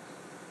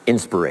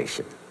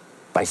 inspiration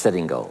by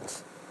setting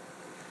goals.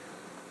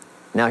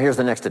 Now here's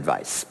the next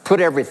advice. Put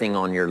everything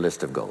on your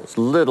list of goals.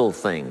 Little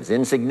things,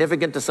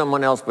 insignificant to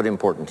someone else but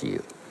important to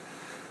you.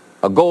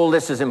 A goal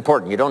list is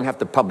important. You don't have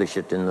to publish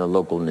it in the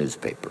local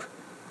newspaper.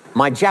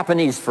 My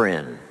Japanese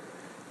friend,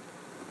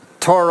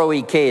 Toro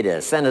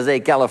Ikeda, San Jose,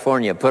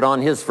 California, put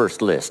on his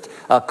first list,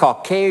 a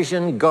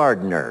Caucasian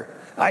gardener.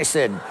 I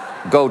said,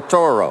 go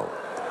Toro.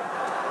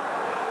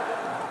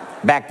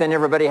 Back then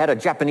everybody had a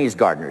Japanese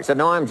gardener. He said,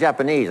 no, I'm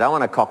Japanese. I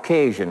want a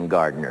Caucasian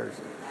gardener.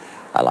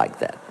 I like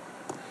that.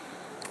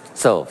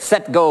 So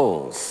set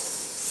goals.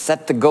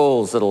 Set the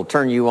goals that'll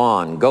turn you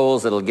on,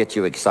 goals that'll get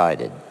you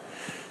excited.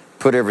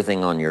 Put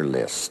everything on your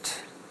list.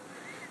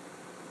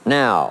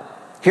 Now,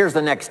 here's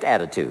the next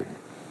attitude.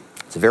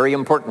 It's very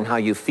important how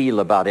you feel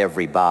about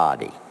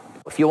everybody.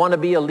 If you want to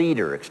be a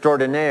leader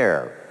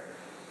extraordinaire,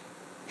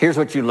 here's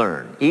what you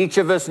learn. Each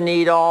of us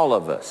need all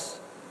of us.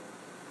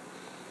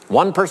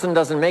 One person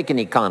doesn't make an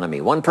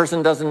economy. One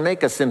person doesn't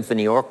make a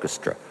symphony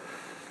orchestra.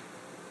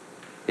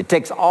 It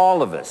takes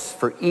all of us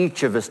for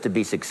each of us to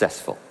be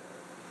successful.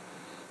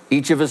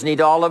 Each of us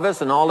need all of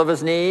us, and all of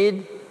us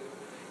need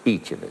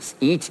each of us.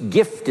 Each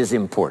gift is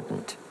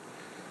important.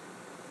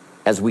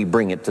 as we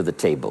bring it to the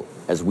table,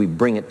 as we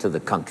bring it to the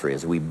country,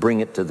 as we bring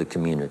it to the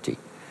community.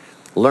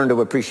 Learn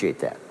to appreciate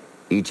that.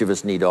 Each of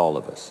us need all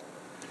of us.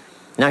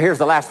 Now here's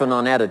the last one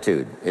on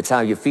attitude. It's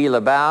how you feel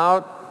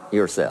about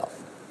yourself.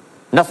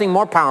 Nothing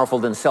more powerful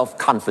than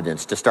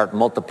self-confidence to start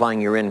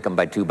multiplying your income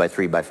by 2, by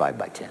 3, by 5,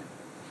 by 10.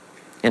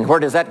 And where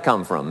does that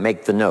come from?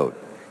 Make the note.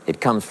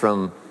 It comes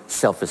from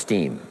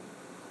self-esteem.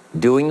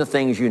 Doing the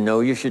things you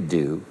know you should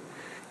do,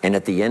 and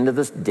at the end of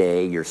this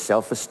day, your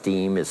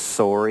self-esteem is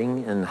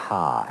soaring and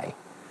high.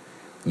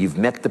 You've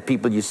met the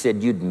people you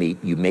said you'd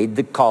meet. You made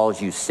the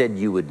calls you said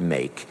you would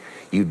make.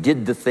 You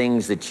did the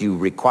things that you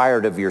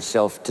required of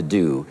yourself to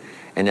do.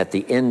 And at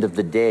the end of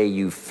the day,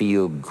 you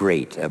feel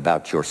great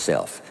about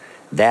yourself.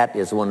 That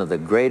is one of the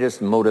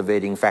greatest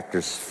motivating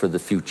factors for the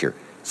future,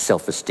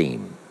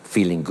 self-esteem,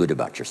 feeling good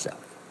about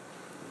yourself.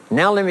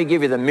 Now let me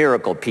give you the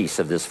miracle piece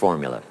of this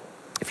formula.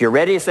 If you're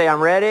ready, say,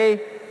 I'm ready.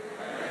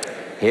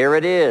 Here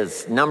it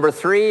is. Number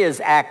 3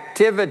 is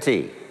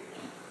activity.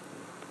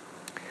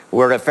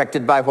 We're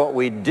affected by what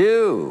we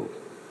do.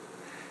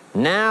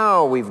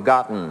 Now we've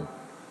gotten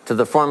to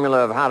the formula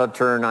of how to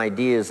turn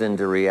ideas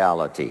into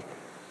reality,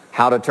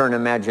 how to turn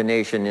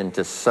imagination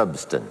into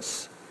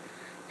substance.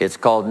 It's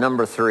called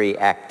number 3,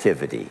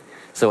 activity.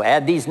 So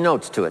add these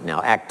notes to it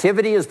now.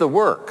 Activity is the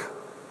work.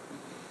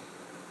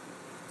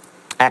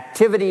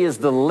 Activity is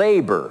the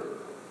labor.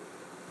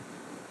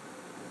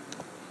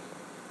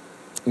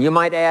 You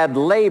might add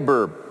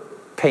labor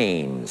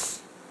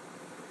pains.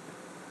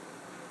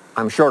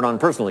 I'm short on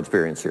personal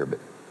experience here, but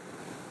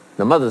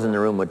the mothers in the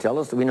room would tell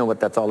us that we know what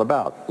that's all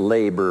about,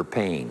 labor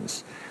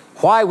pains.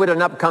 Why would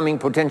an upcoming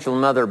potential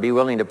mother be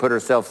willing to put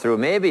herself through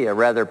maybe a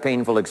rather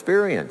painful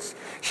experience?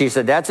 She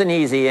said, that's an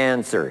easy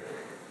answer,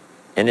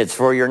 and it's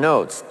for your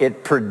notes.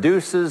 It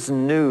produces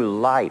new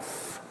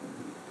life.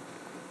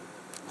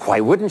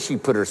 Why wouldn't she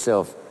put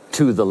herself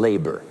to the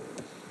labor?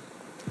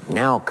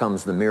 Now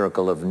comes the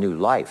miracle of new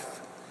life.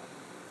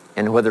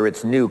 And whether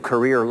it's new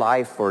career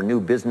life or new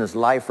business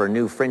life or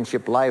new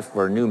friendship life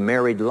or new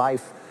married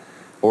life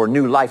or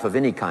new life of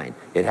any kind,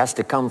 it has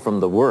to come from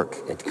the work.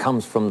 It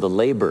comes from the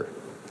labor.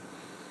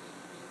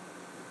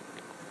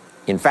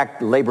 In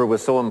fact, labor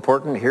was so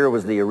important. Here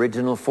was the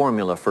original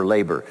formula for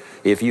labor.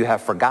 If you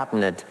have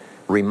forgotten it,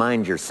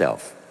 remind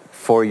yourself.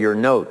 For your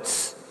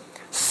notes,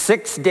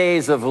 6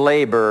 days of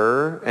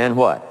labor and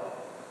what?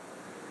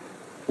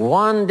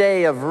 1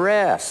 day of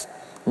rest.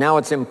 Now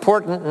it's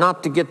important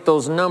not to get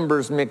those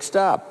numbers mixed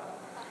up.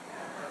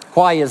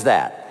 Why is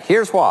that?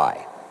 Here's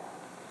why.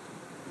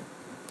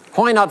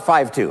 Why not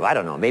 5-2? I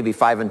don't know. Maybe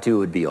 5 and 2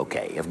 would be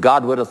okay. If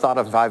God would have thought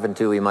of 5 and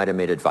 2, he might have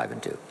made it 5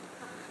 and 2.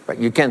 Right?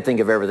 You can't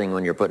think of everything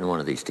when you're putting one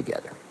of these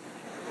together.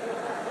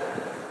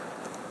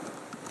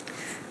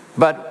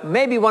 But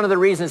maybe one of the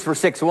reasons for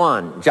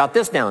 6-1, jot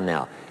this down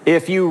now.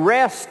 If you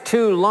rest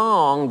too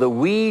long, the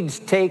weeds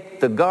take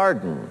the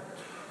garden.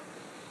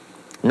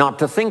 Not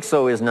to think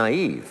so is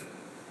naive.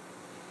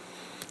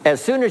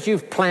 As soon as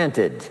you've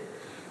planted,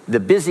 the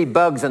busy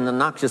bugs and the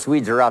noxious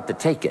weeds are out to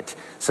take it.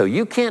 So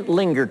you can't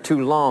linger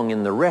too long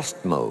in the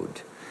rest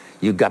mode.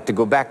 You've got to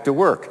go back to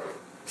work.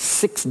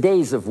 6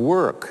 days of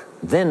work,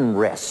 then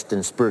rest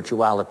and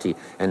spirituality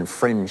and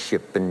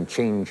friendship and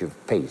change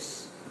of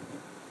pace.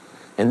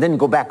 And then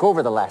go back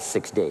over the last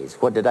 6 days.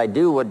 What did I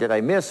do? What did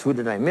I miss? Who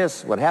did I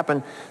miss? What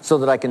happened? So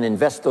that I can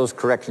invest those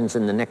corrections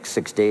in the next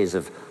 6 days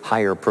of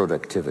higher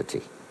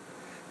productivity.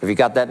 Have you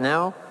got that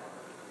now?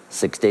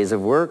 6 days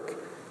of work,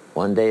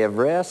 1 day of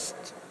rest.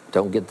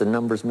 Don't get the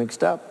numbers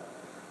mixed up.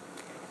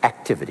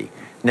 Activity.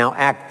 Now,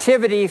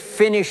 activity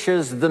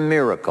finishes the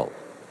miracle.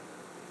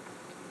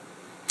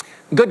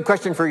 Good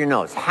question for your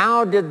notes.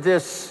 How did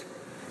this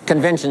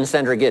convention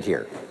center get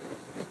here?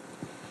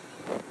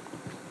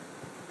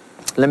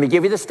 Let me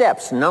give you the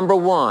steps. Number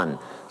 1,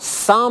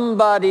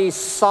 somebody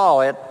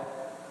saw it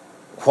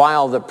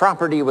while the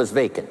property was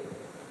vacant.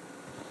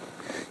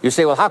 You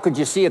say, well, how could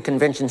you see a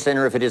convention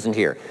center if it isn't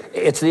here?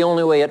 It's the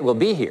only way it will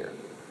be here.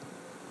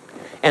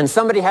 And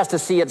somebody has to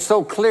see it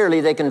so clearly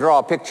they can draw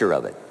a picture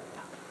of it,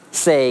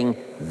 saying,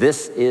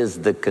 this is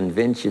the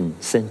convention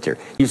center.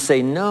 You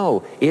say,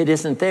 no, it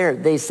isn't there.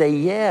 They say,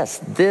 yes,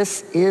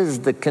 this is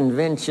the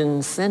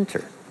convention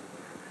center.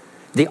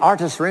 The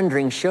artist's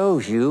rendering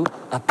shows you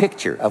a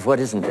picture of what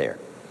isn't there.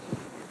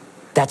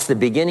 That's the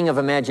beginning of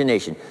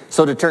imagination.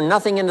 So to turn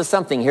nothing into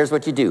something, here's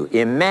what you do.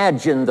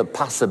 Imagine the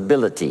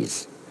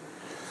possibilities.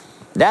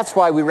 That's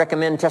why we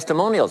recommend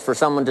testimonials for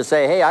someone to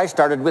say, hey, I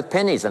started with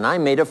pennies and I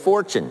made a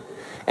fortune.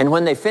 And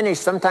when they finish,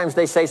 sometimes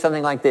they say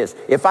something like this,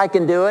 if I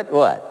can do it,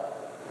 what?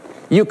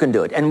 You can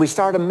do it. And we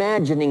start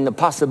imagining the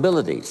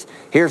possibilities.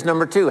 Here's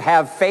number 2,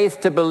 have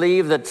faith to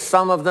believe that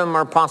some of them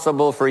are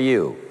possible for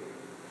you.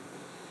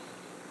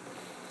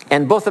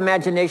 And both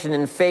imagination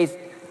and faith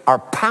are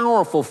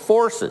powerful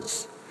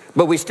forces,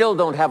 but we still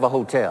don't have a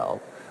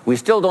hotel. We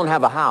still don't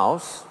have a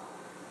house.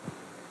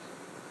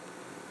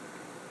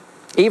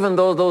 Even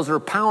though those are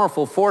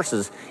powerful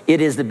forces,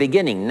 it is the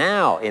beginning.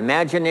 Now,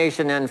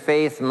 imagination and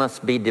faith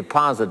must be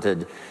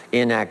deposited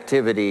in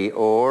activity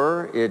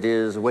or it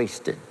is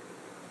wasted.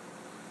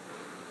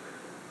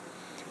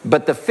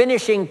 But the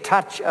finishing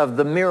touch of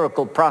the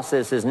miracle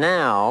process is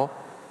now,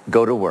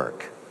 go to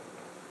work.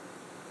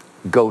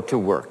 Go to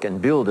work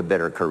and build a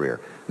better career.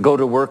 Go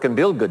to work and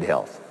build good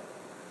health.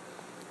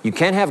 You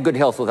can't have good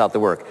health without the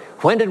work.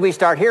 When did we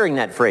start hearing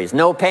that phrase?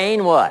 No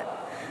pain, what?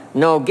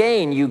 No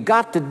gain. You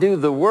got to do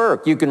the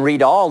work. You can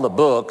read all the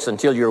books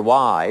until you're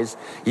wise.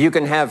 You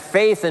can have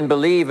faith and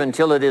believe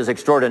until it is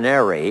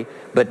extraordinary.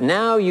 But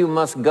now you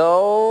must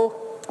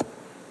go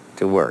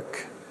to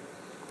work.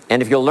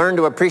 And if you'll learn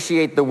to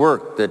appreciate the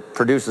work that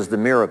produces the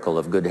miracle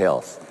of good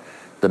health,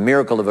 the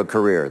miracle of a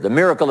career, the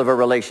miracle of a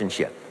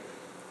relationship,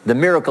 the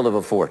miracle of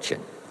a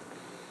fortune.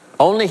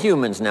 Only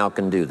humans now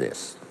can do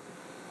this.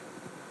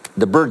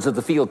 The birds of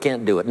the field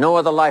can't do it. No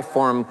other life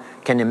form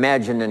can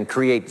imagine and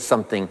create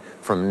something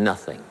from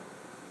nothing.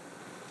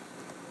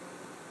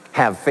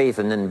 Have faith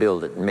and then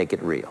build it and make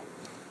it real.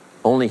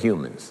 Only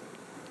humans.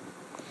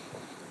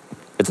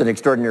 It's an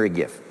extraordinary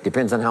gift.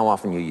 Depends on how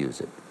often you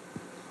use it.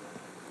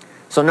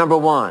 So number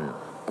one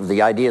of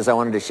the ideas I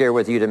wanted to share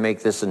with you to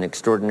make this an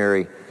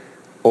extraordinary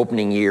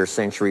opening year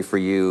century for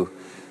you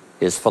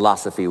is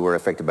philosophy. We're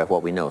affected by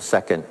what we know.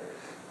 Second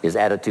is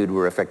attitude.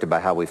 We're affected by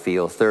how we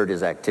feel. Third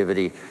is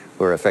activity.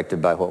 We're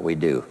affected by what we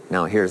do.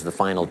 Now here's the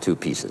final two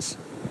pieces.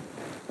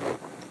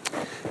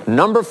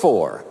 Number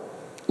four,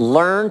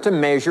 learn to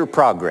measure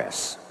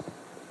progress.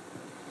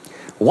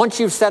 Once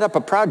you've set up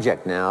a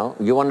project now,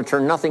 you want to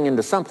turn nothing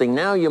into something.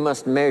 Now you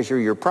must measure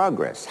your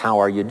progress. How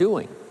are you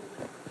doing?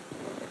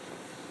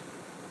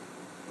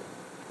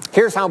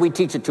 Here's how we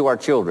teach it to our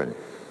children.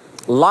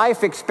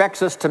 Life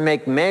expects us to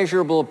make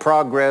measurable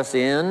progress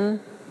in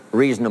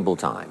reasonable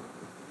time.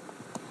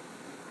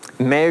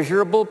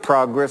 Measurable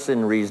progress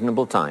in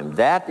reasonable time.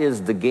 That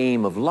is the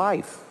game of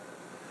life.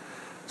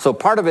 So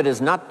part of it is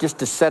not just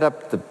to set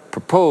up the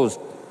proposed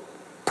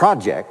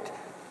project,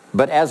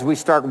 but as we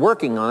start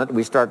working on it,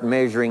 we start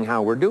measuring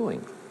how we're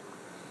doing.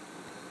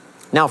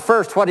 Now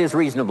first, what is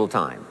reasonable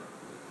time?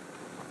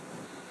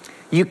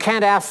 You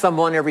can't ask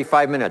someone every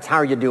 5 minutes, how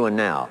are you doing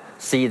now?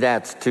 See,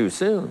 that's too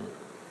soon.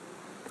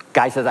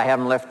 Guy says, I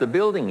haven't left the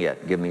building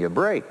yet. Give me a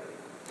break.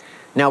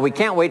 Now, we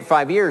can't wait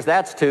 5 years.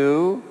 That's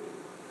too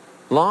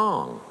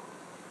long.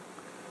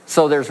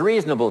 So there's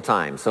reasonable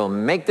time. So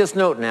make this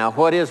note now.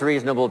 What is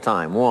reasonable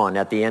time? One,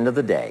 at the end of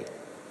the day.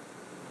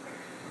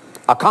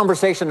 A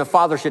conversation a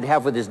father should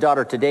have with his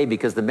daughter today,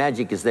 because the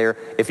magic is there.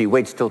 If he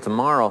waits till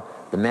tomorrow,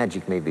 the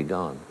magic may be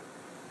gone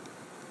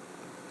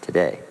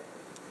today.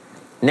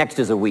 Next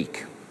is a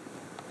week.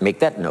 Make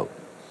that note.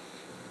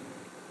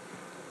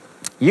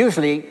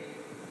 Usually,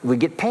 we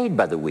get paid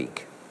by the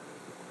week.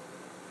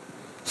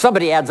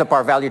 Somebody adds up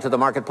our value to the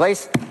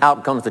marketplace,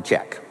 out comes the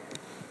check.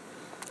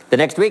 The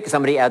next week,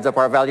 somebody adds up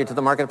our value to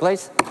the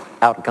marketplace,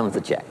 out comes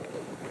the check.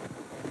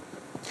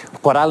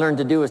 What I learned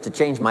to do is to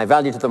change my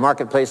value to the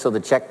marketplace so the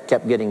check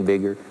kept getting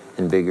bigger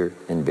and bigger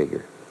and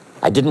bigger.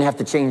 I didn't have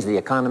to change the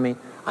economy,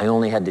 I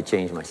only had to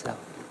change myself.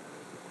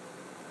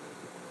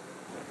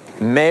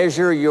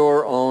 Measure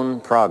your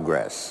own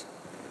progress.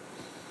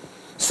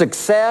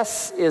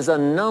 Success is a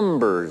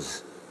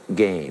numbers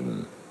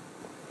game.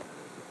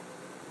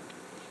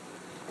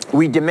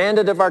 We demand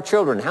it of our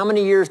children. How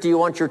many years do you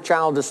want your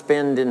child to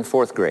spend in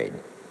 4th grade?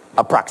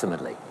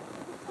 Approximately.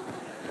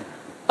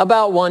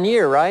 About 1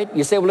 year, right?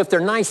 You say, well, if they're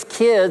nice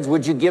kids,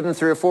 would you give them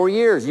 3 or 4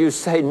 years? You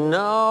say,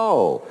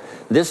 no.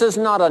 This is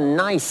not a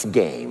nice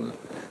game.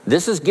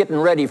 This is getting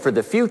ready for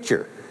the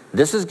future.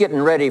 This is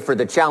getting ready for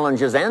the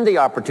challenges and the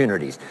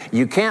opportunities.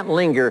 You can't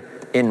linger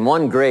in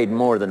 1 grade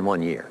more than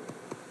 1 year.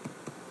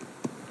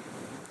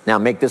 Now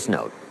make this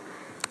note.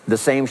 The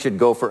same should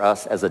go for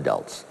us as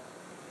adults.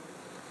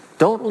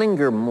 Don't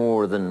linger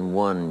more than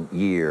 1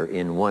 year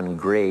in 1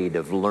 grade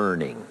of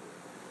learning.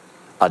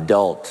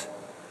 Adult,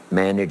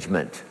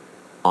 management,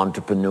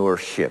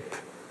 entrepreneurship,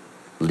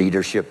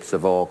 leaderships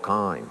of all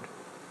kind.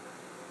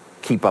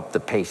 Keep up the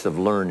pace of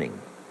learning.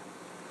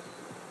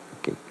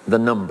 Okay. The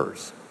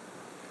numbers.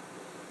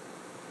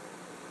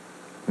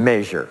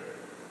 Measure.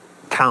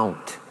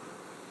 Count.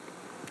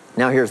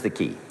 Now here's the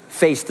key.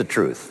 Face the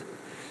truth.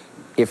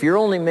 If you're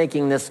only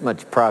making this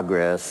much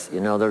progress,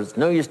 you know, there's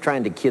no use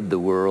trying to kid the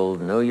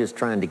world, no use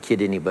trying to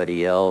kid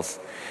anybody else,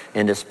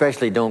 and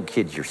especially don't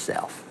kid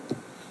yourself.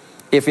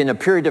 If in a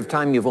period of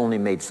time you've only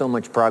made so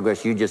much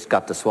progress, you just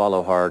got to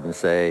swallow hard and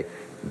say,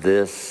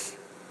 this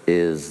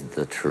is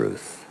the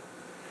truth.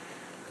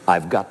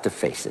 I've got to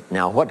face it.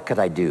 Now, what could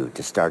I do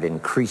to start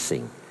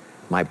increasing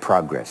my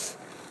progress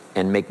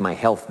and make my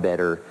health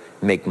better,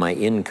 make my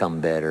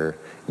income better,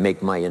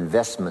 make my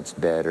investments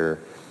better,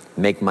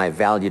 make my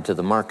value to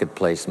the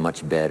marketplace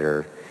much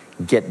better,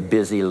 get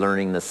busy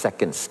learning the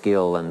second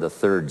skill and the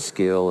third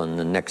skill and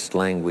the next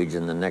language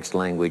and the next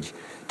language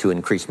to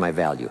increase my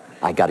value.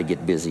 I got to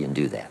get busy and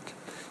do that.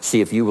 See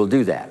if you will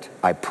do that.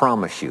 I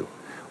promise you,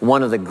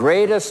 one of the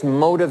greatest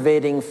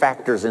motivating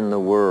factors in the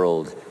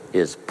world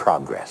is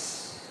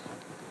progress.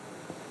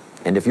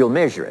 And if you'll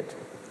measure it,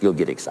 you'll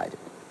get excited.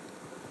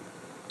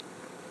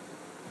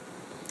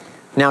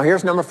 Now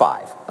here's number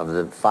 5 of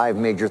the 5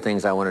 major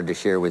things I wanted to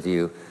share with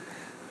you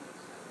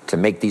to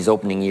make these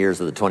opening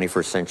years of the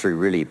 21st century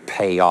really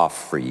pay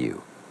off for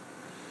you.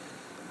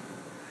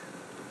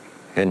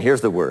 And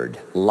here's the word,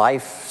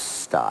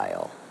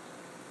 lifestyle.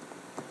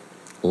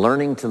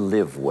 Learning to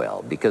live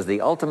well, because the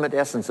ultimate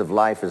essence of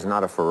life is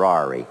not a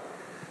Ferrari.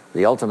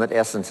 The ultimate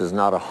essence is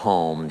not a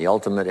home. The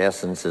ultimate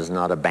essence is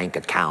not a bank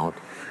account.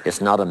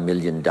 It's not $1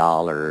 million.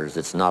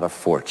 It's not a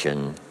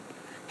fortune.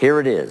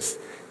 Here it is.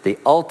 The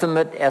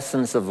ultimate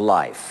essence of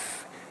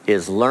life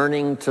is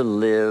learning to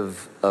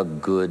live a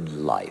good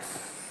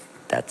life.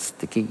 That's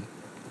the key.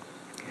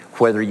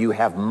 Whether you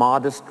have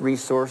modest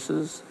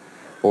resources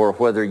or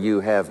whether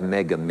you have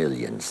mega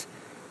millions,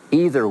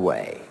 either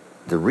way,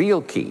 the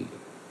real key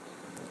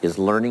is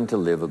learning to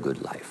live a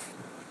good life.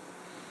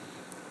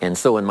 And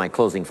so in my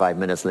closing 5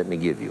 minutes, let me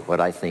give you what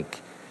I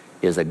think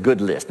is a good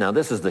list. Now,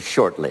 this is the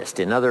short list.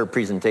 In other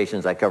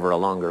presentations, I cover a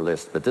longer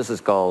list, but this is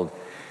called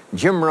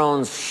Jim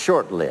Rohn's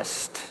short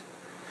list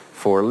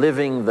for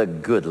living the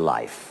good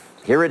life.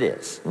 Here it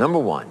is. Number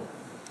 1,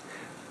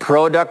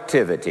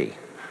 productivity.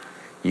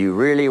 You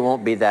really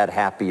won't be that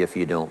happy if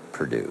you don't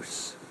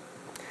produce.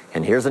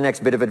 And here's the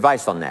next bit of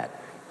advice on that.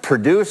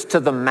 Produce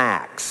to the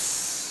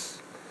max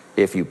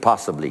if you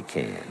possibly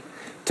can.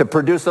 To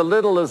produce a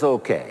little is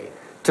okay.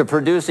 To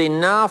produce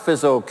enough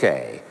is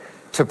okay.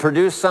 To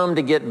produce some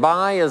to get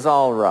by is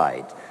all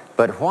right.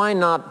 But why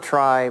not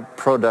try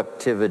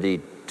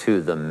productivity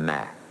to the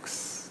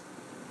max?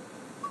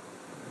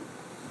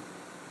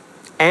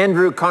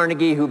 Andrew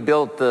Carnegie, who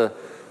built the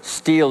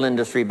steel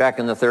industry back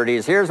in the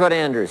 30s, here's what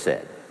Andrew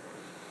said.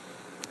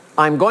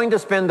 I'm going to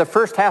spend the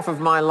first half of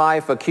my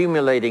life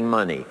accumulating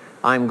money.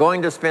 I'm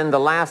going to spend the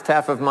last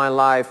half of my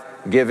life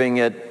giving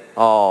it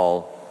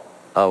all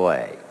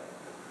away.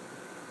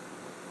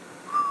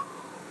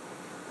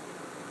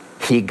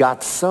 He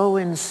got so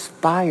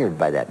inspired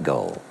by that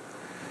goal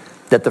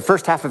that the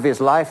first half of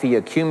his life he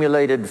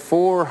accumulated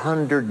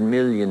 $400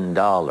 million,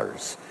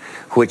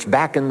 which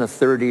back in the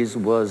 30s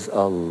was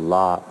a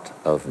lot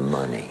of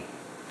money.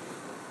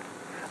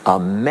 A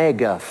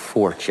mega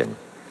fortune.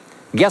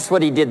 Guess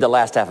what he did the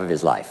last half of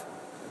his life?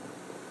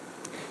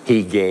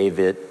 He gave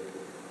it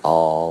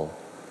all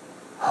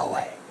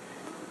away.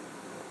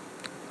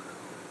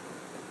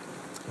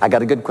 I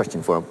got a good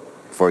question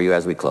for you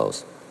as we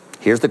close.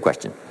 Here's the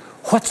question.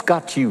 What's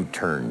got you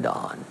turned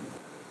on?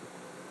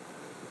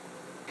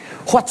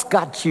 What's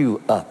got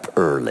you up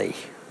early?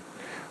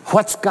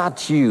 What's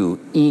got you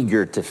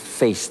eager to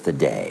face the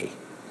day?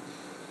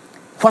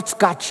 What's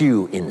got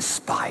you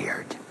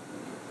inspired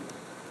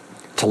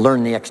to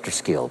learn the extra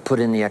skill, put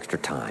in the extra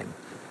time,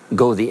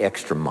 go the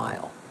extra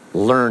mile,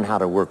 learn how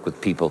to work with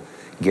people,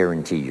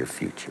 guarantee your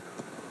future?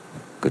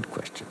 Good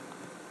question.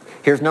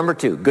 Here's number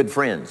 2, good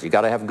friends. You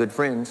got to have good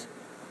friends.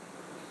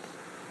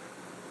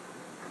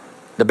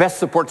 The best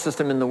support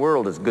system in the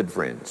world is good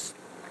friends.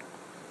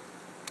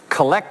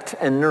 Collect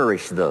and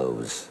nourish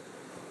those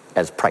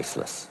as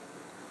priceless.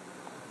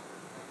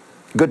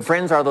 Good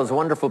friends are those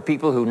wonderful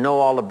people who know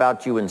all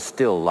about you and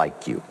still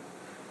like you.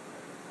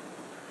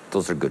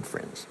 Those are good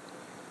friends.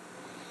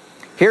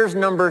 Here's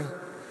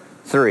number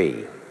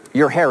 3,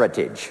 your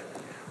heritage.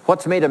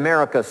 What's made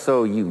America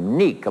so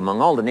unique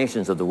among all the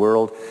nations of the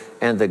world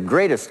and the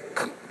greatest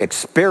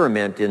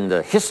experiment in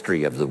the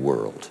history of the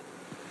world?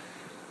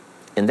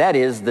 And that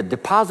is the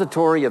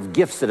depository of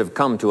gifts that have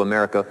come to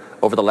America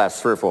over the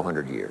last 300 or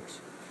 400 years.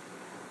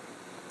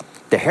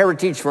 The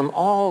heritage from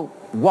all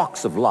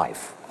walks of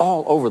life,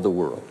 all over the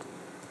world.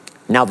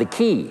 Now the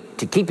key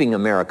to keeping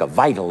America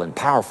vital and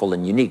powerful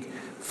and unique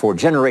for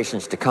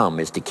generations to come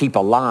is to keep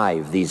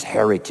alive these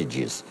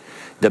heritages.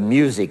 The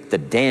music, the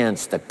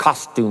dance, the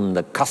costume,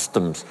 the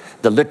customs,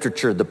 the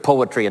literature, the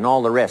poetry, and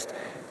all the rest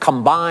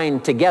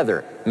combined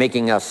together,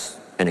 making us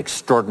an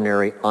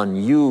extraordinary,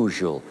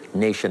 unusual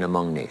nation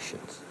among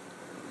nations.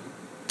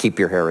 Keep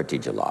your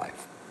heritage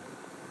alive.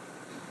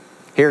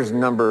 Here's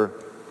number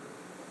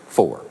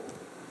 4,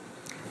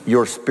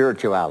 your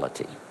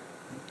spirituality.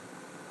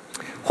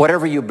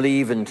 Whatever you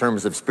believe in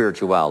terms of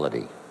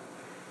spirituality,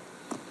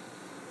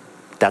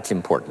 that's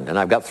important. And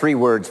I've got 3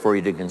 words for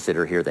you to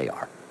consider. Here they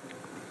are.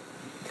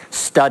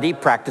 Study,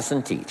 practice,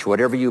 and teach.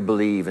 Whatever you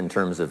believe in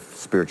terms of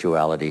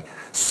spirituality,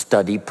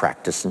 study,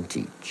 practice, and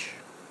teach.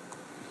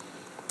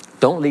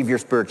 Don't leave your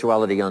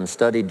spirituality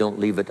unstudied, don't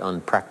leave it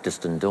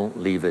unpracticed, and don't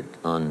leave it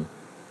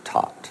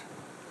untaught.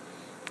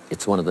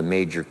 It's one of the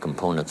major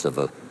components of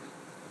a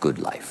good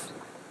life.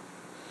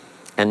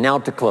 And now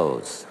to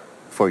close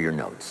for your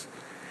notes.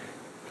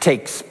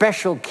 Take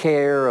special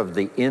care of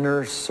the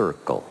inner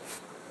circle.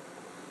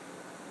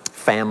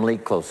 Family,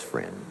 close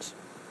friends.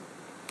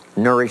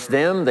 Nourish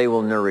them, they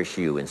will nourish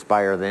you.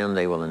 Inspire them,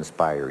 they will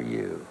inspire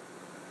you.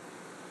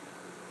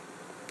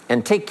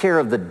 And take care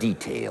of the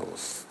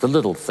details, the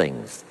little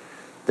things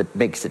that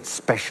makes it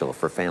special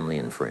for family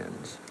and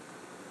friends.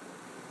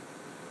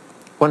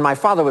 When my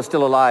father was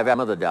still alive, my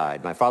mother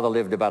died. My father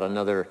lived about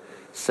another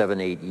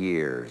 7, 8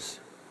 years.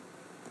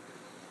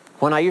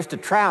 When I used to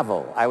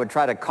travel, I would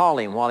try to call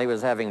him while he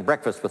was having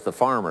breakfast with the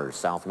farmers,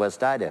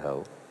 southwest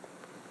Idaho.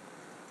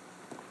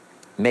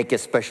 Make a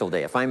special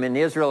day. If I'm in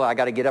Israel, I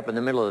got to get up in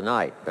the middle of the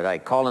night. But I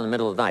call in the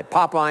middle of the night,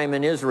 Papa, I'm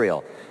in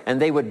Israel.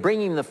 And they would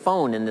bring him the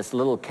phone in this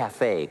little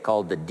cafe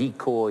called the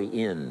Decoy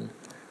Inn.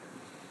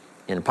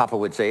 And Papa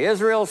would say,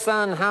 Israel,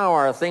 son, how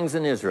are things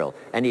in Israel?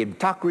 And he'd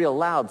talk real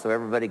loud so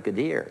everybody could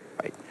hear.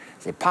 Right?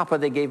 Say, Papa,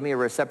 they gave me a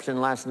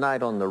reception last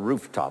night on the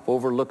rooftop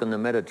overlooking the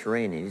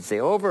Mediterranean. He'd say,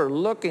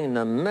 overlooking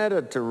the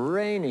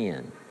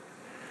Mediterranean.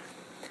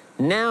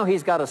 Now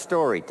he's got a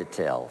story to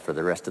tell for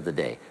the rest of the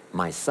day.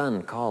 My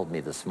son called me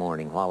this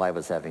morning while I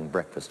was having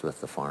breakfast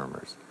with the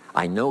farmers.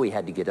 I know he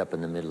had to get up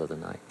in the middle of the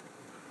night.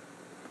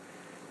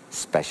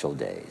 Special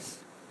days.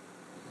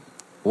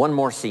 One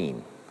more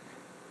scene.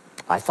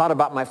 I thought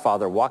about my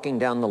father walking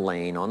down the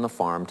lane on the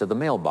farm to the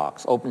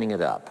mailbox, opening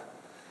it up.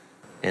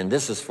 And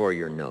this is for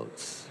your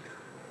notes.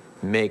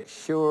 Make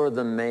sure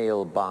the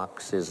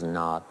mailbox is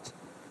not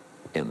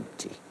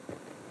empty.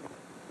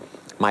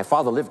 My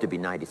father lived to be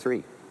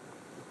 93.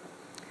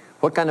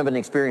 What kind of an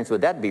experience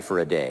would that be for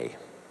a day?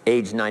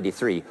 Age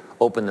 93,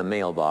 open the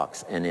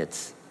mailbox and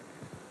it's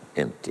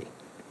empty.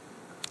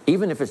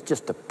 Even if it's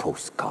just a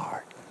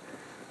postcard,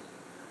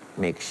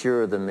 make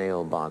sure the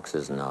mailbox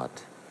is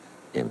not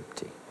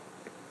empty.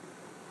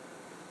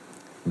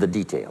 The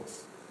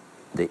details,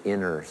 the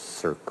inner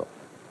circle.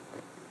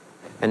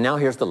 And now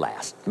here's the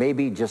last.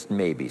 Maybe, just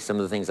maybe, some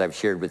of the things I've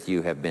shared with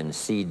you have been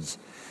seeds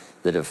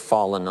that have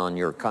fallen on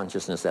your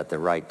consciousness at the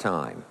right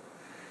time.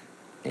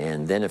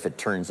 And then if it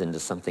turns into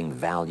something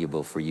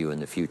valuable for you in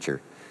the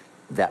future,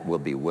 that will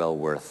be well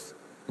worth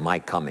my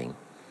coming,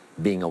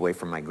 being away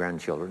from my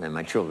grandchildren and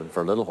my children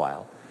for a little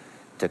while,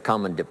 to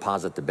come and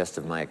deposit the best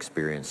of my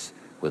experience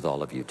with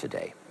all of you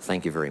today.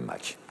 Thank you very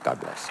much. God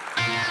bless.